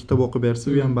kimdir kitob o'qib bersa,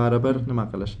 u ham baribir nima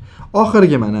qilish.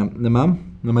 Oxirgi mana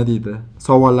nima deydi?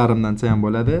 Savollarimdan desam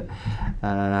bo'ladi.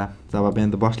 Sabab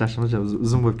endi boshlashimiz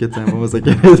uzun bo'lib ketsa ham bo'lmasa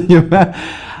kerak deyman.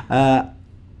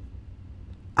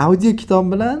 Audio kitob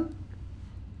bilan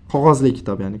qog'ozli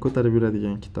kitob, ya'ni ko'tarib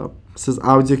yuradigan kitob. Siz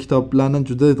audio kitoblarni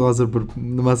juda hozir bir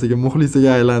nimasiga muxlisiga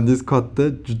aylandingiz, katta,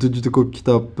 juda ko'p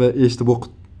kitobni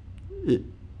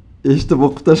eshitib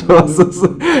o'qib tashlasiz.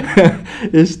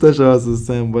 Eshitib tashlasiz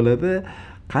ham bo'ladi.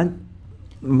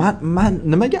 Men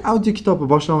nimaga audio kitobni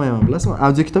boshlamayman bilasizmi?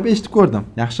 Audio kitob eshitib ko'rdim.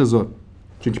 Yaxshi zo'r.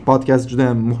 Chunki podkast juda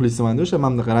ham muxlisimanda, o'sha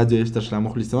mamlakat radio eshitishlar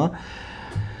muxlisiman.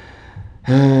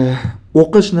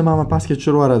 O'qish nimani pastga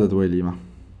tushirib yuboradi deb o'ylayman.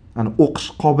 O'qish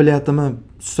qobiliyatimni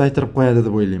susaytirib qo'yadi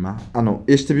deb o'ylayman.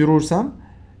 Eshitib yuraversam,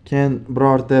 keyin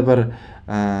birorta bir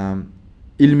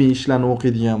ilmiy ishlarni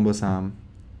o'qiydigan bo'lsam,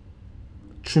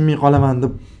 tushunmay qolaman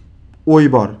deb o'y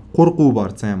bor, qo'rquv bor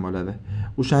desa ham bo'ladi.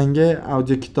 O'shanga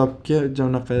audio kitobga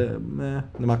unaqa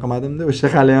nima qilmadim-da, o'sha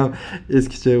hali ham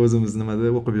eskicha o'zimiz nimada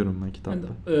o'qib yuraman kitobni.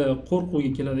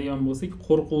 Qo'rquvga keladigan bo'lsak,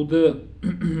 qo'rquv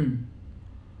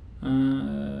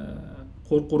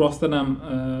rostdan ham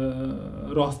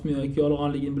rostmi yoki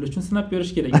yolg'onligini bilish uchun sinab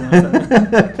ko'rish kerak narsani.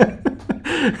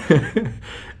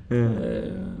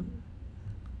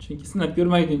 Chunki sinab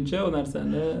ko'rmaguncha u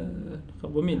narsani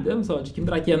bo'lmaydi. Masalan,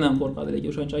 kimdir okeandan qo'rqadi, lekin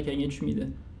o'shancha okeanga tushmaydi.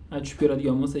 Tushib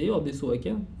ko'radigan bo'lsa, oddiy suv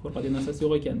ekan, qo'rqadigan narsasi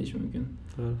yo'q ekan deyish mumkin.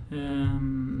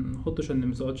 Xuddi shunday,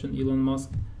 misol uchun Elon Musk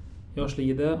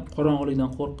yoshligida qorong'ulikdan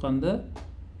qo'rqqanda,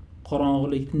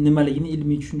 qorong'ulikning nimaligini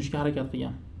ilmiy tushunishga harakat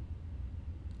qilgan.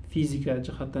 Fizika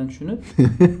jihatdan tushunib,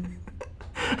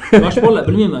 yosh bola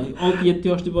bilmayman 6-7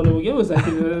 yoshli bola bo'lgan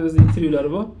o'zi intervyulari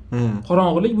bor.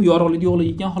 Qorong'ilik bu yorug'lik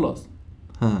yo'qligi ekan xolos.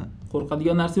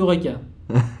 Qo'rqadigan narsa yo'q ekan.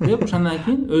 deb o'shandan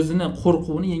keyin o'zini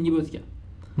qo'rquvini yengib o'tgan.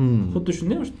 Xuddi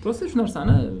shunday, prosta shu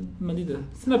narsani nima deydi,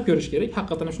 sinab ko'rish kerak.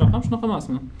 Haqiqatan shunaqa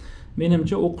emasmi?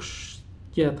 Menimcha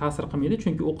o'qishga ta'sir qilmaydi,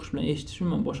 chunki o'qish bilan eshitish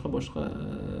umuman boshqa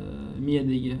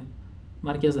miyadagi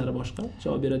markazlari boshqa,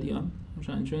 javob beradigan.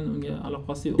 O'shaning uchun unga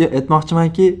aloqasi yo'q.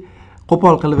 Aytmoqchimanki,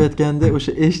 qo'pol qilib aytganda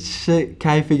o'sha eshitishi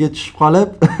kayfiga tushib qolib,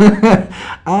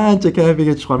 ancha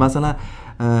kayfiga tushib qolib. Masalan,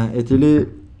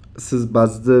 aytaylik, siz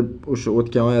ba'zida o'sha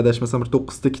o'tgan oy adashmasam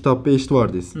 9 ta kitobni eshitib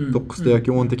yordingiz. 9 ta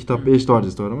yoki 10 ta kitobni eshitib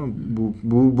yordingiz, to'g'rimi?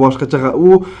 Bu boshqacha, u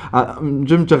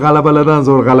uncha g'alabalardan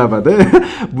zo'r g'alabada.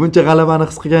 Buncha g'alabani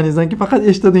his qilganingizdan keyin faqat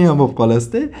eshitadigan bo'lib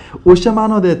qolasiz-da. O'sha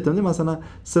ma'noda aytdim-da, masalan,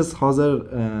 siz hozir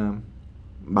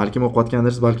balkim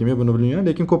o'qiyotgandirsiz, balkim yo'q, buni bilmayman,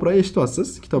 lekin ko'proq eshityapsiz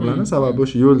kitoblarni, sababi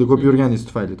o'sha yo'lda ko'p yurganingiz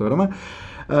tufayli, to'g'rimi?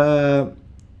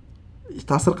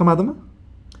 Ta'sir qilmadimi?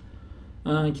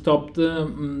 Kitobni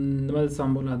nima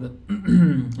desam bo'ladi?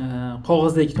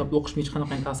 Qog'ozdagi kitobni o'qishga hech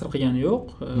qanaqa ta'sir qilgani yo'q.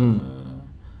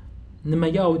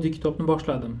 Nimaga audio kitobni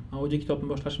boshladim? Audio kitobni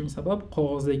boshlashimning sababi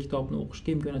qog'ozdagi kitobni o'qishga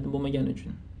imkoniyatim bo'lmagani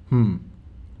uchun.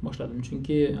 Boshladim.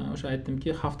 Chunki o'sha aytdimki,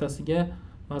 haftasiga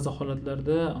ba'zi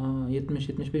holatlarda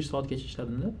 70-75 soatgacha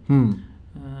ishladim-da.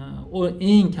 O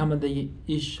eng kamidagi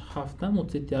ish haftam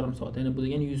 37,5 soat. Ya'ni bu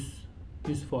degani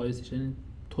 100% ya'ni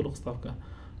to'liq stavka.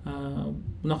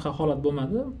 Bunaqa holat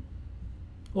bo'lmadi.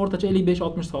 O'rtacha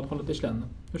 55-60 soat holatda ishladim.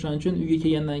 O'shaning uchun uyga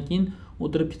kelgandan keyin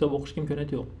o'tirib kitob o'qishga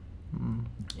imkoniyat yo'q.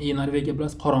 Norvegiya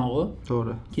bilan qorong'i.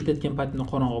 To'g'ri. Ketayotgan paytimda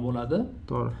qorong'i bo'ladi.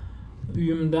 To'g'ri.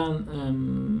 Uyimdan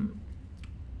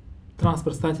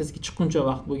transport stansiyasiga chiqquncha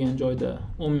vaqt bo'lgan joyda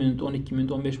 10 minut, 12 minut,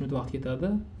 15 minut vaqt ketadi.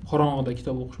 Qorong'ida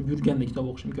kitob o'qish, yurganda kitob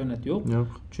o'qish imkoniyati yo'q.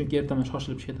 Chunki ertaman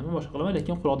shoshilib ketaman, boshqa qilaman,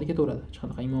 lekin quloqda ketaveradi. Hech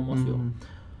qanaqa muammosi yo'q.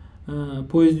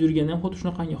 Poyezdda yurganda ham xuddi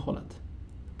shunaqangi holat.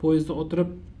 Poyezdda o'tirib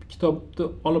kitobni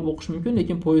olib o'qish mumkin,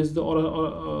 lekin poyezd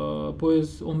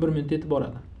 11 minutda yetib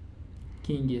boradi.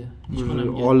 Keyingi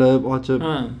ishxonamga olib, ochib.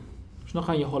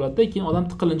 Shunaqangi holatda keyin odam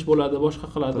tiqilinch bo'ladi, boshqa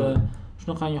qiladi.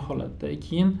 Shunaqangi holatda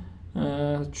keyin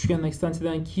tushgandan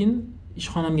stansiyadan keyin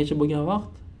ishxonamgacha bo'lgan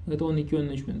vaqt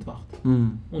 12-13 minut vaqt.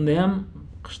 Unda ham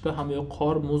qishda hamma yoq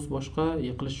qor, muz, boshqa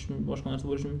yiqilish, boshqa narsa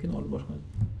bo'lishi mumkin, olib boshqa.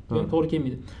 Bu to'g'ri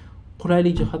kelmaydi.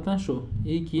 Qulaylik jihatdan shu.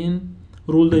 Keyin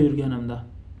rulda yurganimda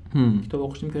kitob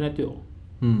o'qish imkoniyati yo'q.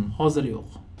 Hozir yo'q.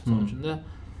 Misol uchun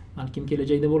balkim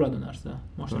kelajakda bo'ladi narsa.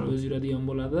 Mashina o'zi yuradigan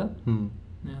bo'ladi.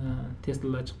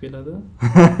 Teslalar chiqib keladi.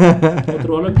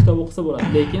 O'tirib olib kitob o'qisa bo'ladi.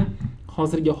 Lekin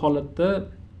hozirgi holatda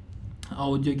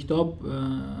audio kitob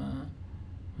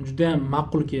juda ham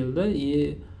ma'qul keldi.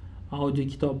 Audio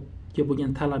kitobga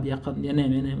bo'lgan talab yana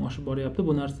ham oshib boryapti.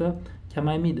 Bu narsa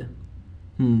kamaymaydi.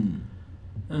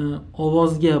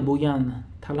 Ovozga bo'lgan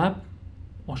talab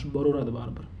oshib boraveradi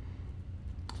baribir.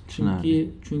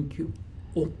 Chunki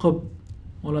o'qib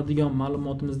oladigan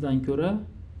ma'lumotimizdan ko'ra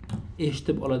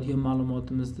eshitib oladigan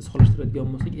ma'lumotimizni solishtiradigan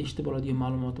bo'lsak, eshitib oladigan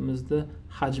ma'lumotimizni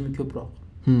hajmi ko'proq.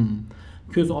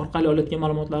 Ko'z orqali olayotgan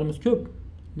ma'lumotlarimiz ko'p,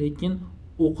 lekin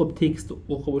o'qib tekst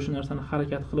o'qib o'sha narsani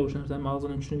harakat qilib o'sha narsani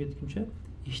mag'zini tushunib yetguncha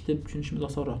eshitib tushunishimiz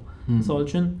osonroq. Misol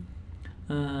uchun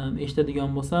eshitadigan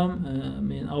bo'lsam,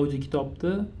 men audio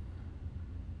kitobni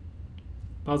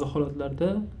ba'zi holatlarda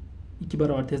 2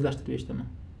 barobar tezlashtirib eshitaman.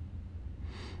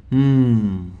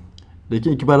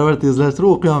 Lekin 2 barobar tezlashtirib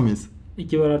o'qiy olmaysiz.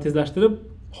 2 barobar tezlashtirib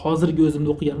hozirgi o'zimda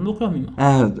o'qiganimda o'qiy olmayman.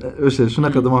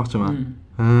 Shunaqa demoqchiman.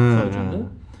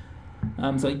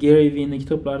 Misol Gary Vay'ning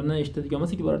kitoblarini eshitadigan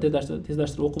bo'lsa 2 barobar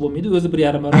tezlashtirib o'qib bo'lmaydi, o'zi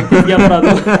 1,5 barobar tez gapiradi.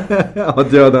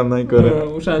 Oddiy odamdan ko'ra.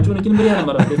 O'shaning uchun unikini 1,5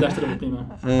 barobar tezlashtirib o'qiyman.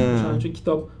 O'shaning uchun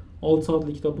kitob 6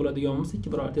 soatlik kitob bo'ladigan bo'lsa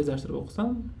 2 barobar tezlashtirib o'qisam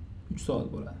 3 soat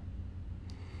bo'ladi.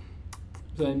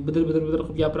 Bidir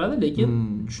qilib gapiradi, lekin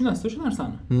tushunasiz o'sha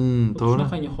narsani. To'g'ri.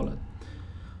 Shunaqangi holat.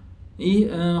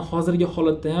 Hozirgi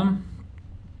holatda ham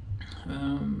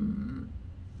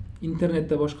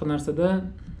internetda boshqa narsada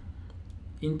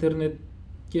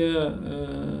internetga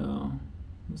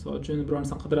misol uchun biror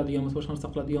narsa qidiradigan bo'lsa, boshqa narsa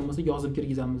qiladigan bo'lsa, yozib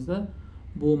kirgizamizda,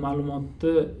 bu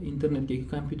ma'lumotni internetga,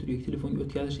 kompyuterga, telefonga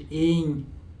o'tkazish eng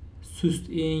sust,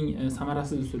 eng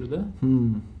samarasiz usulida.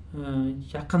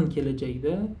 Yaqin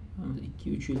kelajakda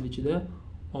 2-3 yil ichida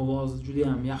ovoz juda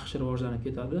ham yaxshi rivojlanib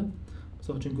ketadi.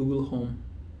 Misol uchun Google Home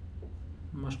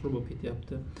mashhur bo'lib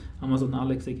ketyapti. Amazon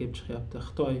Alexa kelib chiqyapti.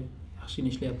 Xitoy yaxshigina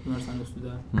ishlayapti bu narsani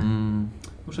ustida.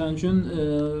 O'shaning uchun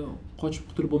qochib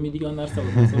qutulib bo'lmaydigan narsa bu.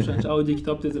 O'shaning uchun audio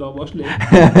kitob tezroq boshlaydi.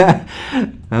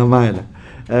 Mayli.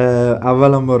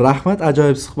 Avvalambor rahmat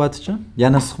ajoyib suhbat uchun.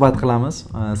 Yana suhbat qilamiz.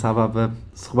 Sababi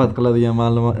suhbat qiladigan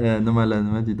ma'lumot nima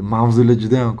deydi, mavzular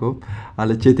juda ham ko'p.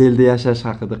 Hali chet elda yashash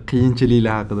haqida,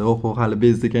 qiyinchiliklar haqida, hali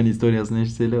Bezdekan istoriyasini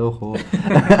eshitsanglar,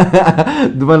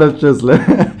 dumalab tushasizlar.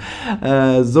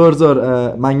 Zo'r.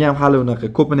 Menga ham hali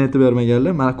unaqa ko'pini aytib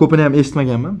bermaganlar. Men ko'pini ham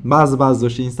eshitmaganman. Ba'zi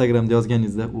o'sha Instagramda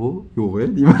yozganingizda, yo'q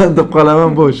deyman deb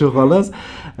qolaman, bu shu xolos.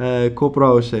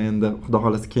 Ko'proq o'sha endi xudo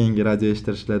xolasa keyingi radio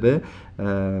eshittirishlarda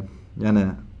yana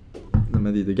nima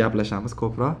deydi, gaplashamiz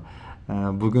ko'proq.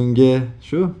 Bugungi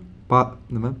shu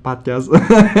podkast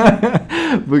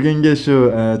bugungi shu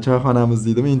choyxonamiz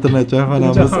deydimi, internet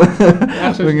choyxonamiz.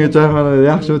 Bugungi choyxonada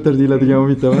yaxshi o'tirdinglar degan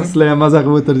umiddaman. Sizlar ham maza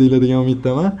qilib o'tirdinglar degan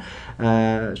umiddaman.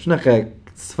 Shunaqa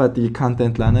sifatli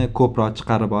kontentlarni ko'proq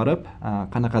chiqarib borib,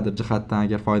 qanaqadir jihatdan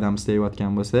agar foydamiz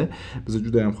tegayotgan bo'lsa, biz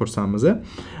juda ham xursandmiz.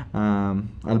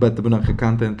 Albatta bunaqa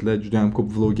kontentlar juda ham ko'p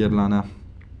vlogerlarni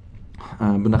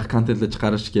bunaqa kontentlar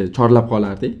chiqarishga chorlab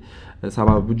qolardik.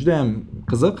 Sababi bu juda ham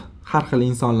qiziq. Har xil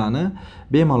insonlarni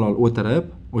bemalol o'tirib,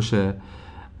 o'sha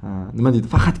nima deydi,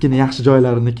 faqatgina yaxshi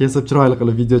joylarini kesib chiroyli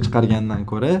qilib video chiqargandan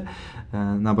ko'ra,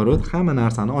 nabarot hamma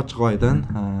narsani ochiq-oydin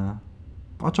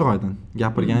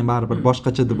gapirgan baribir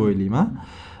boshqacha deb o'ylayman.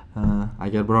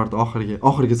 Agar birorta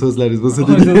oxirgi so'zlaringiz bo'lsa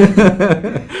deydi.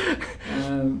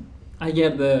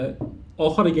 Agarda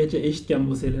oxirigacha eshitgan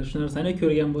bo'lsanglar, shu narsani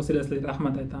ko'rgan bo'lsanglar, sizlarga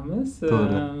rahmat aytamiz.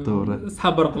 To'g'ri.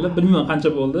 Sabr qilib, bilmayman qancha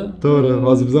bo'ldi. To'g'ri,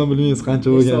 hozir biz ham bilmaymiz qancha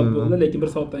bo'lganini. bo'ldi, lekin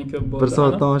 1 soatdan ko'p bo'ldi. 1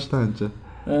 soatdan oshtancha.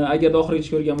 Agar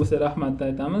oxirigacha ko'rgan bo'lsanglar, rahmat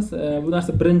aytamiz. Bu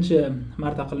narsa birinchi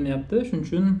marta qilinyapti, shuning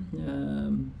uchun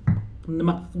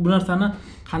bu narsani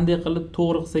qanday qilib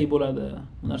to'g'ri qilsak bo'ladi?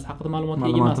 Bu narsa haqida ma'lumotga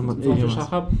ega emasmiz. Masalan,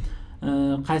 Shahab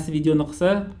qaysi videoni qilsa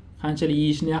qanchalik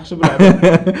yeyishni yaxshi biladi.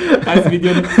 Qaysi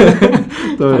videoni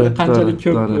qanchalik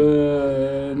ko'p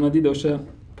nima deydi, o'sha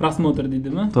prosmotr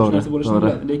deydimi? Shu narsa bo'lishini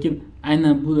biladi. Lekin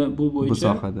aynan bu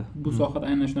bo'yicha bu sohada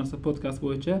aynan shu narsa podkast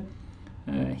bo'yicha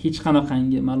hech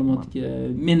qanaqangi ma'lumotga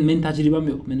men tajribam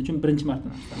yo'q. Men uchun birinchi marta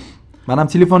narsa. Men ham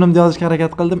telefonimda yozishga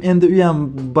harakat qildim. Endi u ham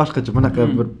boshqacha,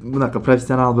 bunaqa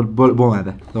professional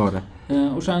bo'lmadi. To'g'ri.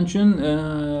 O'shaning uchun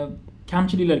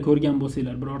kamchiliklar ko'rgan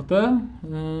bo'lsanglar birorta,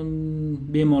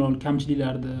 bemalol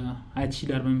kamchiliklarni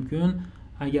aytishingiz mumkin.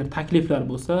 Agar takliflar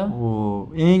bo'lsa,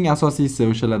 eng asosiysi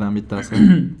o'shalardan bittasi.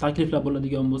 Takliflar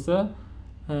bo'ladigan bo'lsa,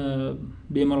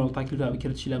 bemalol takliflarni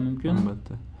kiritishingiz mumkin.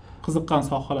 Albatta. Qiziqqan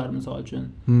sohalar, misol uchun.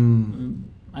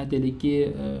 Aytaylikki,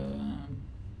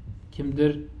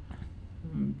 kimdir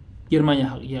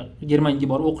Germaniyaga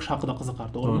borib o'qish haqida qiziqar,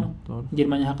 to'g'rimi?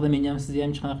 Germaniya haqida menga ham sizga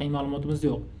ham hech qanaqa ma'lumotimiz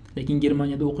yo'q. Lekin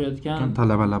Germaniyada o'qiyotgan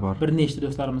talabalar bor. Bir nechta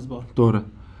do'stlarimiz bor. To'g'ri.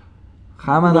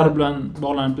 Hammalar bilan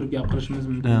bog'lanib turib gap qilishimiz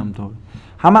mumkin. Ham to'g'ri.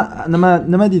 Hamma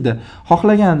nima deydi?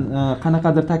 Xohlagan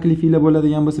qanaqadir taklifinglar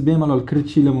bo'ladigan bo'lsa, bemalol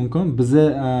kiritishingiz mumkin. Bizni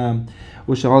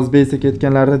o'sha hozir basic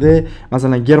aytganlaridek,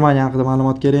 masalan, Germaniya haqida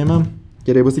ma'lumot kerakmi?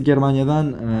 Kerak bo'lsa, Germaniyadan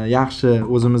yaxshi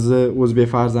o'zimizni o'zbek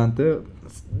farzandi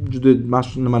juda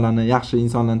mashhur nimalarni, yaxshi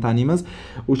insonlarni taniymiz.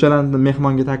 O'shalarni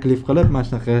mehmonga taklif qilib, mana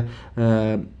shunaqa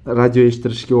radio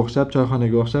eshittirishga o'xshab,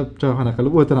 choyxona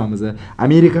qilib o'tiramiz.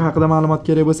 Amerika haqida ma'lumot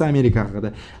kerak bo'lsa, Amerika haqida.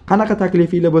 Qanaqa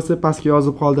taklifinglar bo'lsa, pastga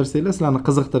yozib qoldirsanglar, sizlarni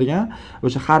qiziqtirgan,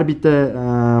 o'sha har bitta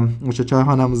o'sha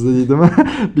choyxonamizni deydimi,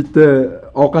 bitta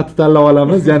ovqatni tanlab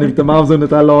olamiz, ya'ni bitta mavzuni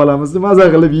tanlab olamiz, maza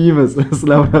qilib yeymiz.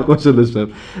 Sizlar bilan qo'shilishib.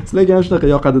 Sizlarga ham shunaqa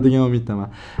yoqadi degan umiddaman.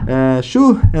 Shu,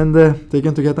 endi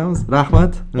tekin tugatamiz.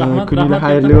 Rahmat. Kuningiz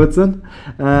xayrli o'tsin.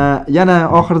 Yana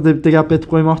oxirida bitta gap aytib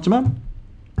qo'ymoqchiman.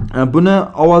 Buni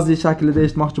ovozli shaklida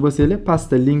eshitmoqchi bo'lsanglar,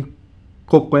 pastda link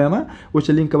qo'yib qo'yaman.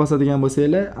 O'sha linkka bosadigan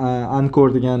bo'lsanglar,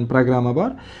 Anchor degan programma bor.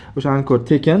 O'sha Anchor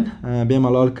tekin,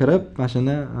 bemalol kirib, mana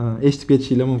shuni eshitib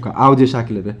ketishingiz mumkin audio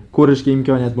shaklida. Ko'rishga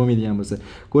imkoniyat bo'lmaydigan bo'lsa,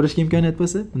 ko'rishga imkoniyat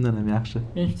bo'lsa, bundan ham yaxshi.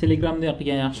 Men Telegramda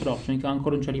qilgan yaxshiroq, chunki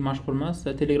Anchor unchalik mashhur emas.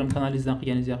 Telegram kanalingizdan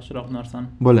qilganingiz yaxshiroq narsani.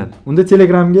 Bo'ladi. Unda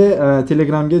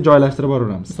Telegramga joylashtirib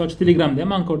boraveramiz. Masalan, Telegramda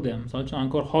ham, Anchorda ham. Masalan,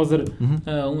 Anchor hozir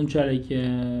unchalik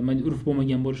urf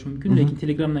bo'lmagan bo'lishi mumkin, lekin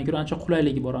Telegramdan ko'ra ancha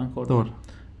qulayligi bor Anchorda. To'g'ri.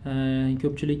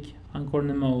 Ko'pchilik Anchor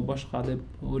nima u boshqa deb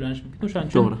o'ylanishi mumkin. O'shaning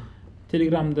uchun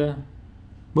Telegramda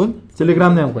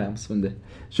Telegramda ham qo'yamiz bunda.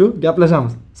 Shu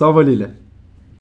gaplashamiz. Sog' bo'linglar.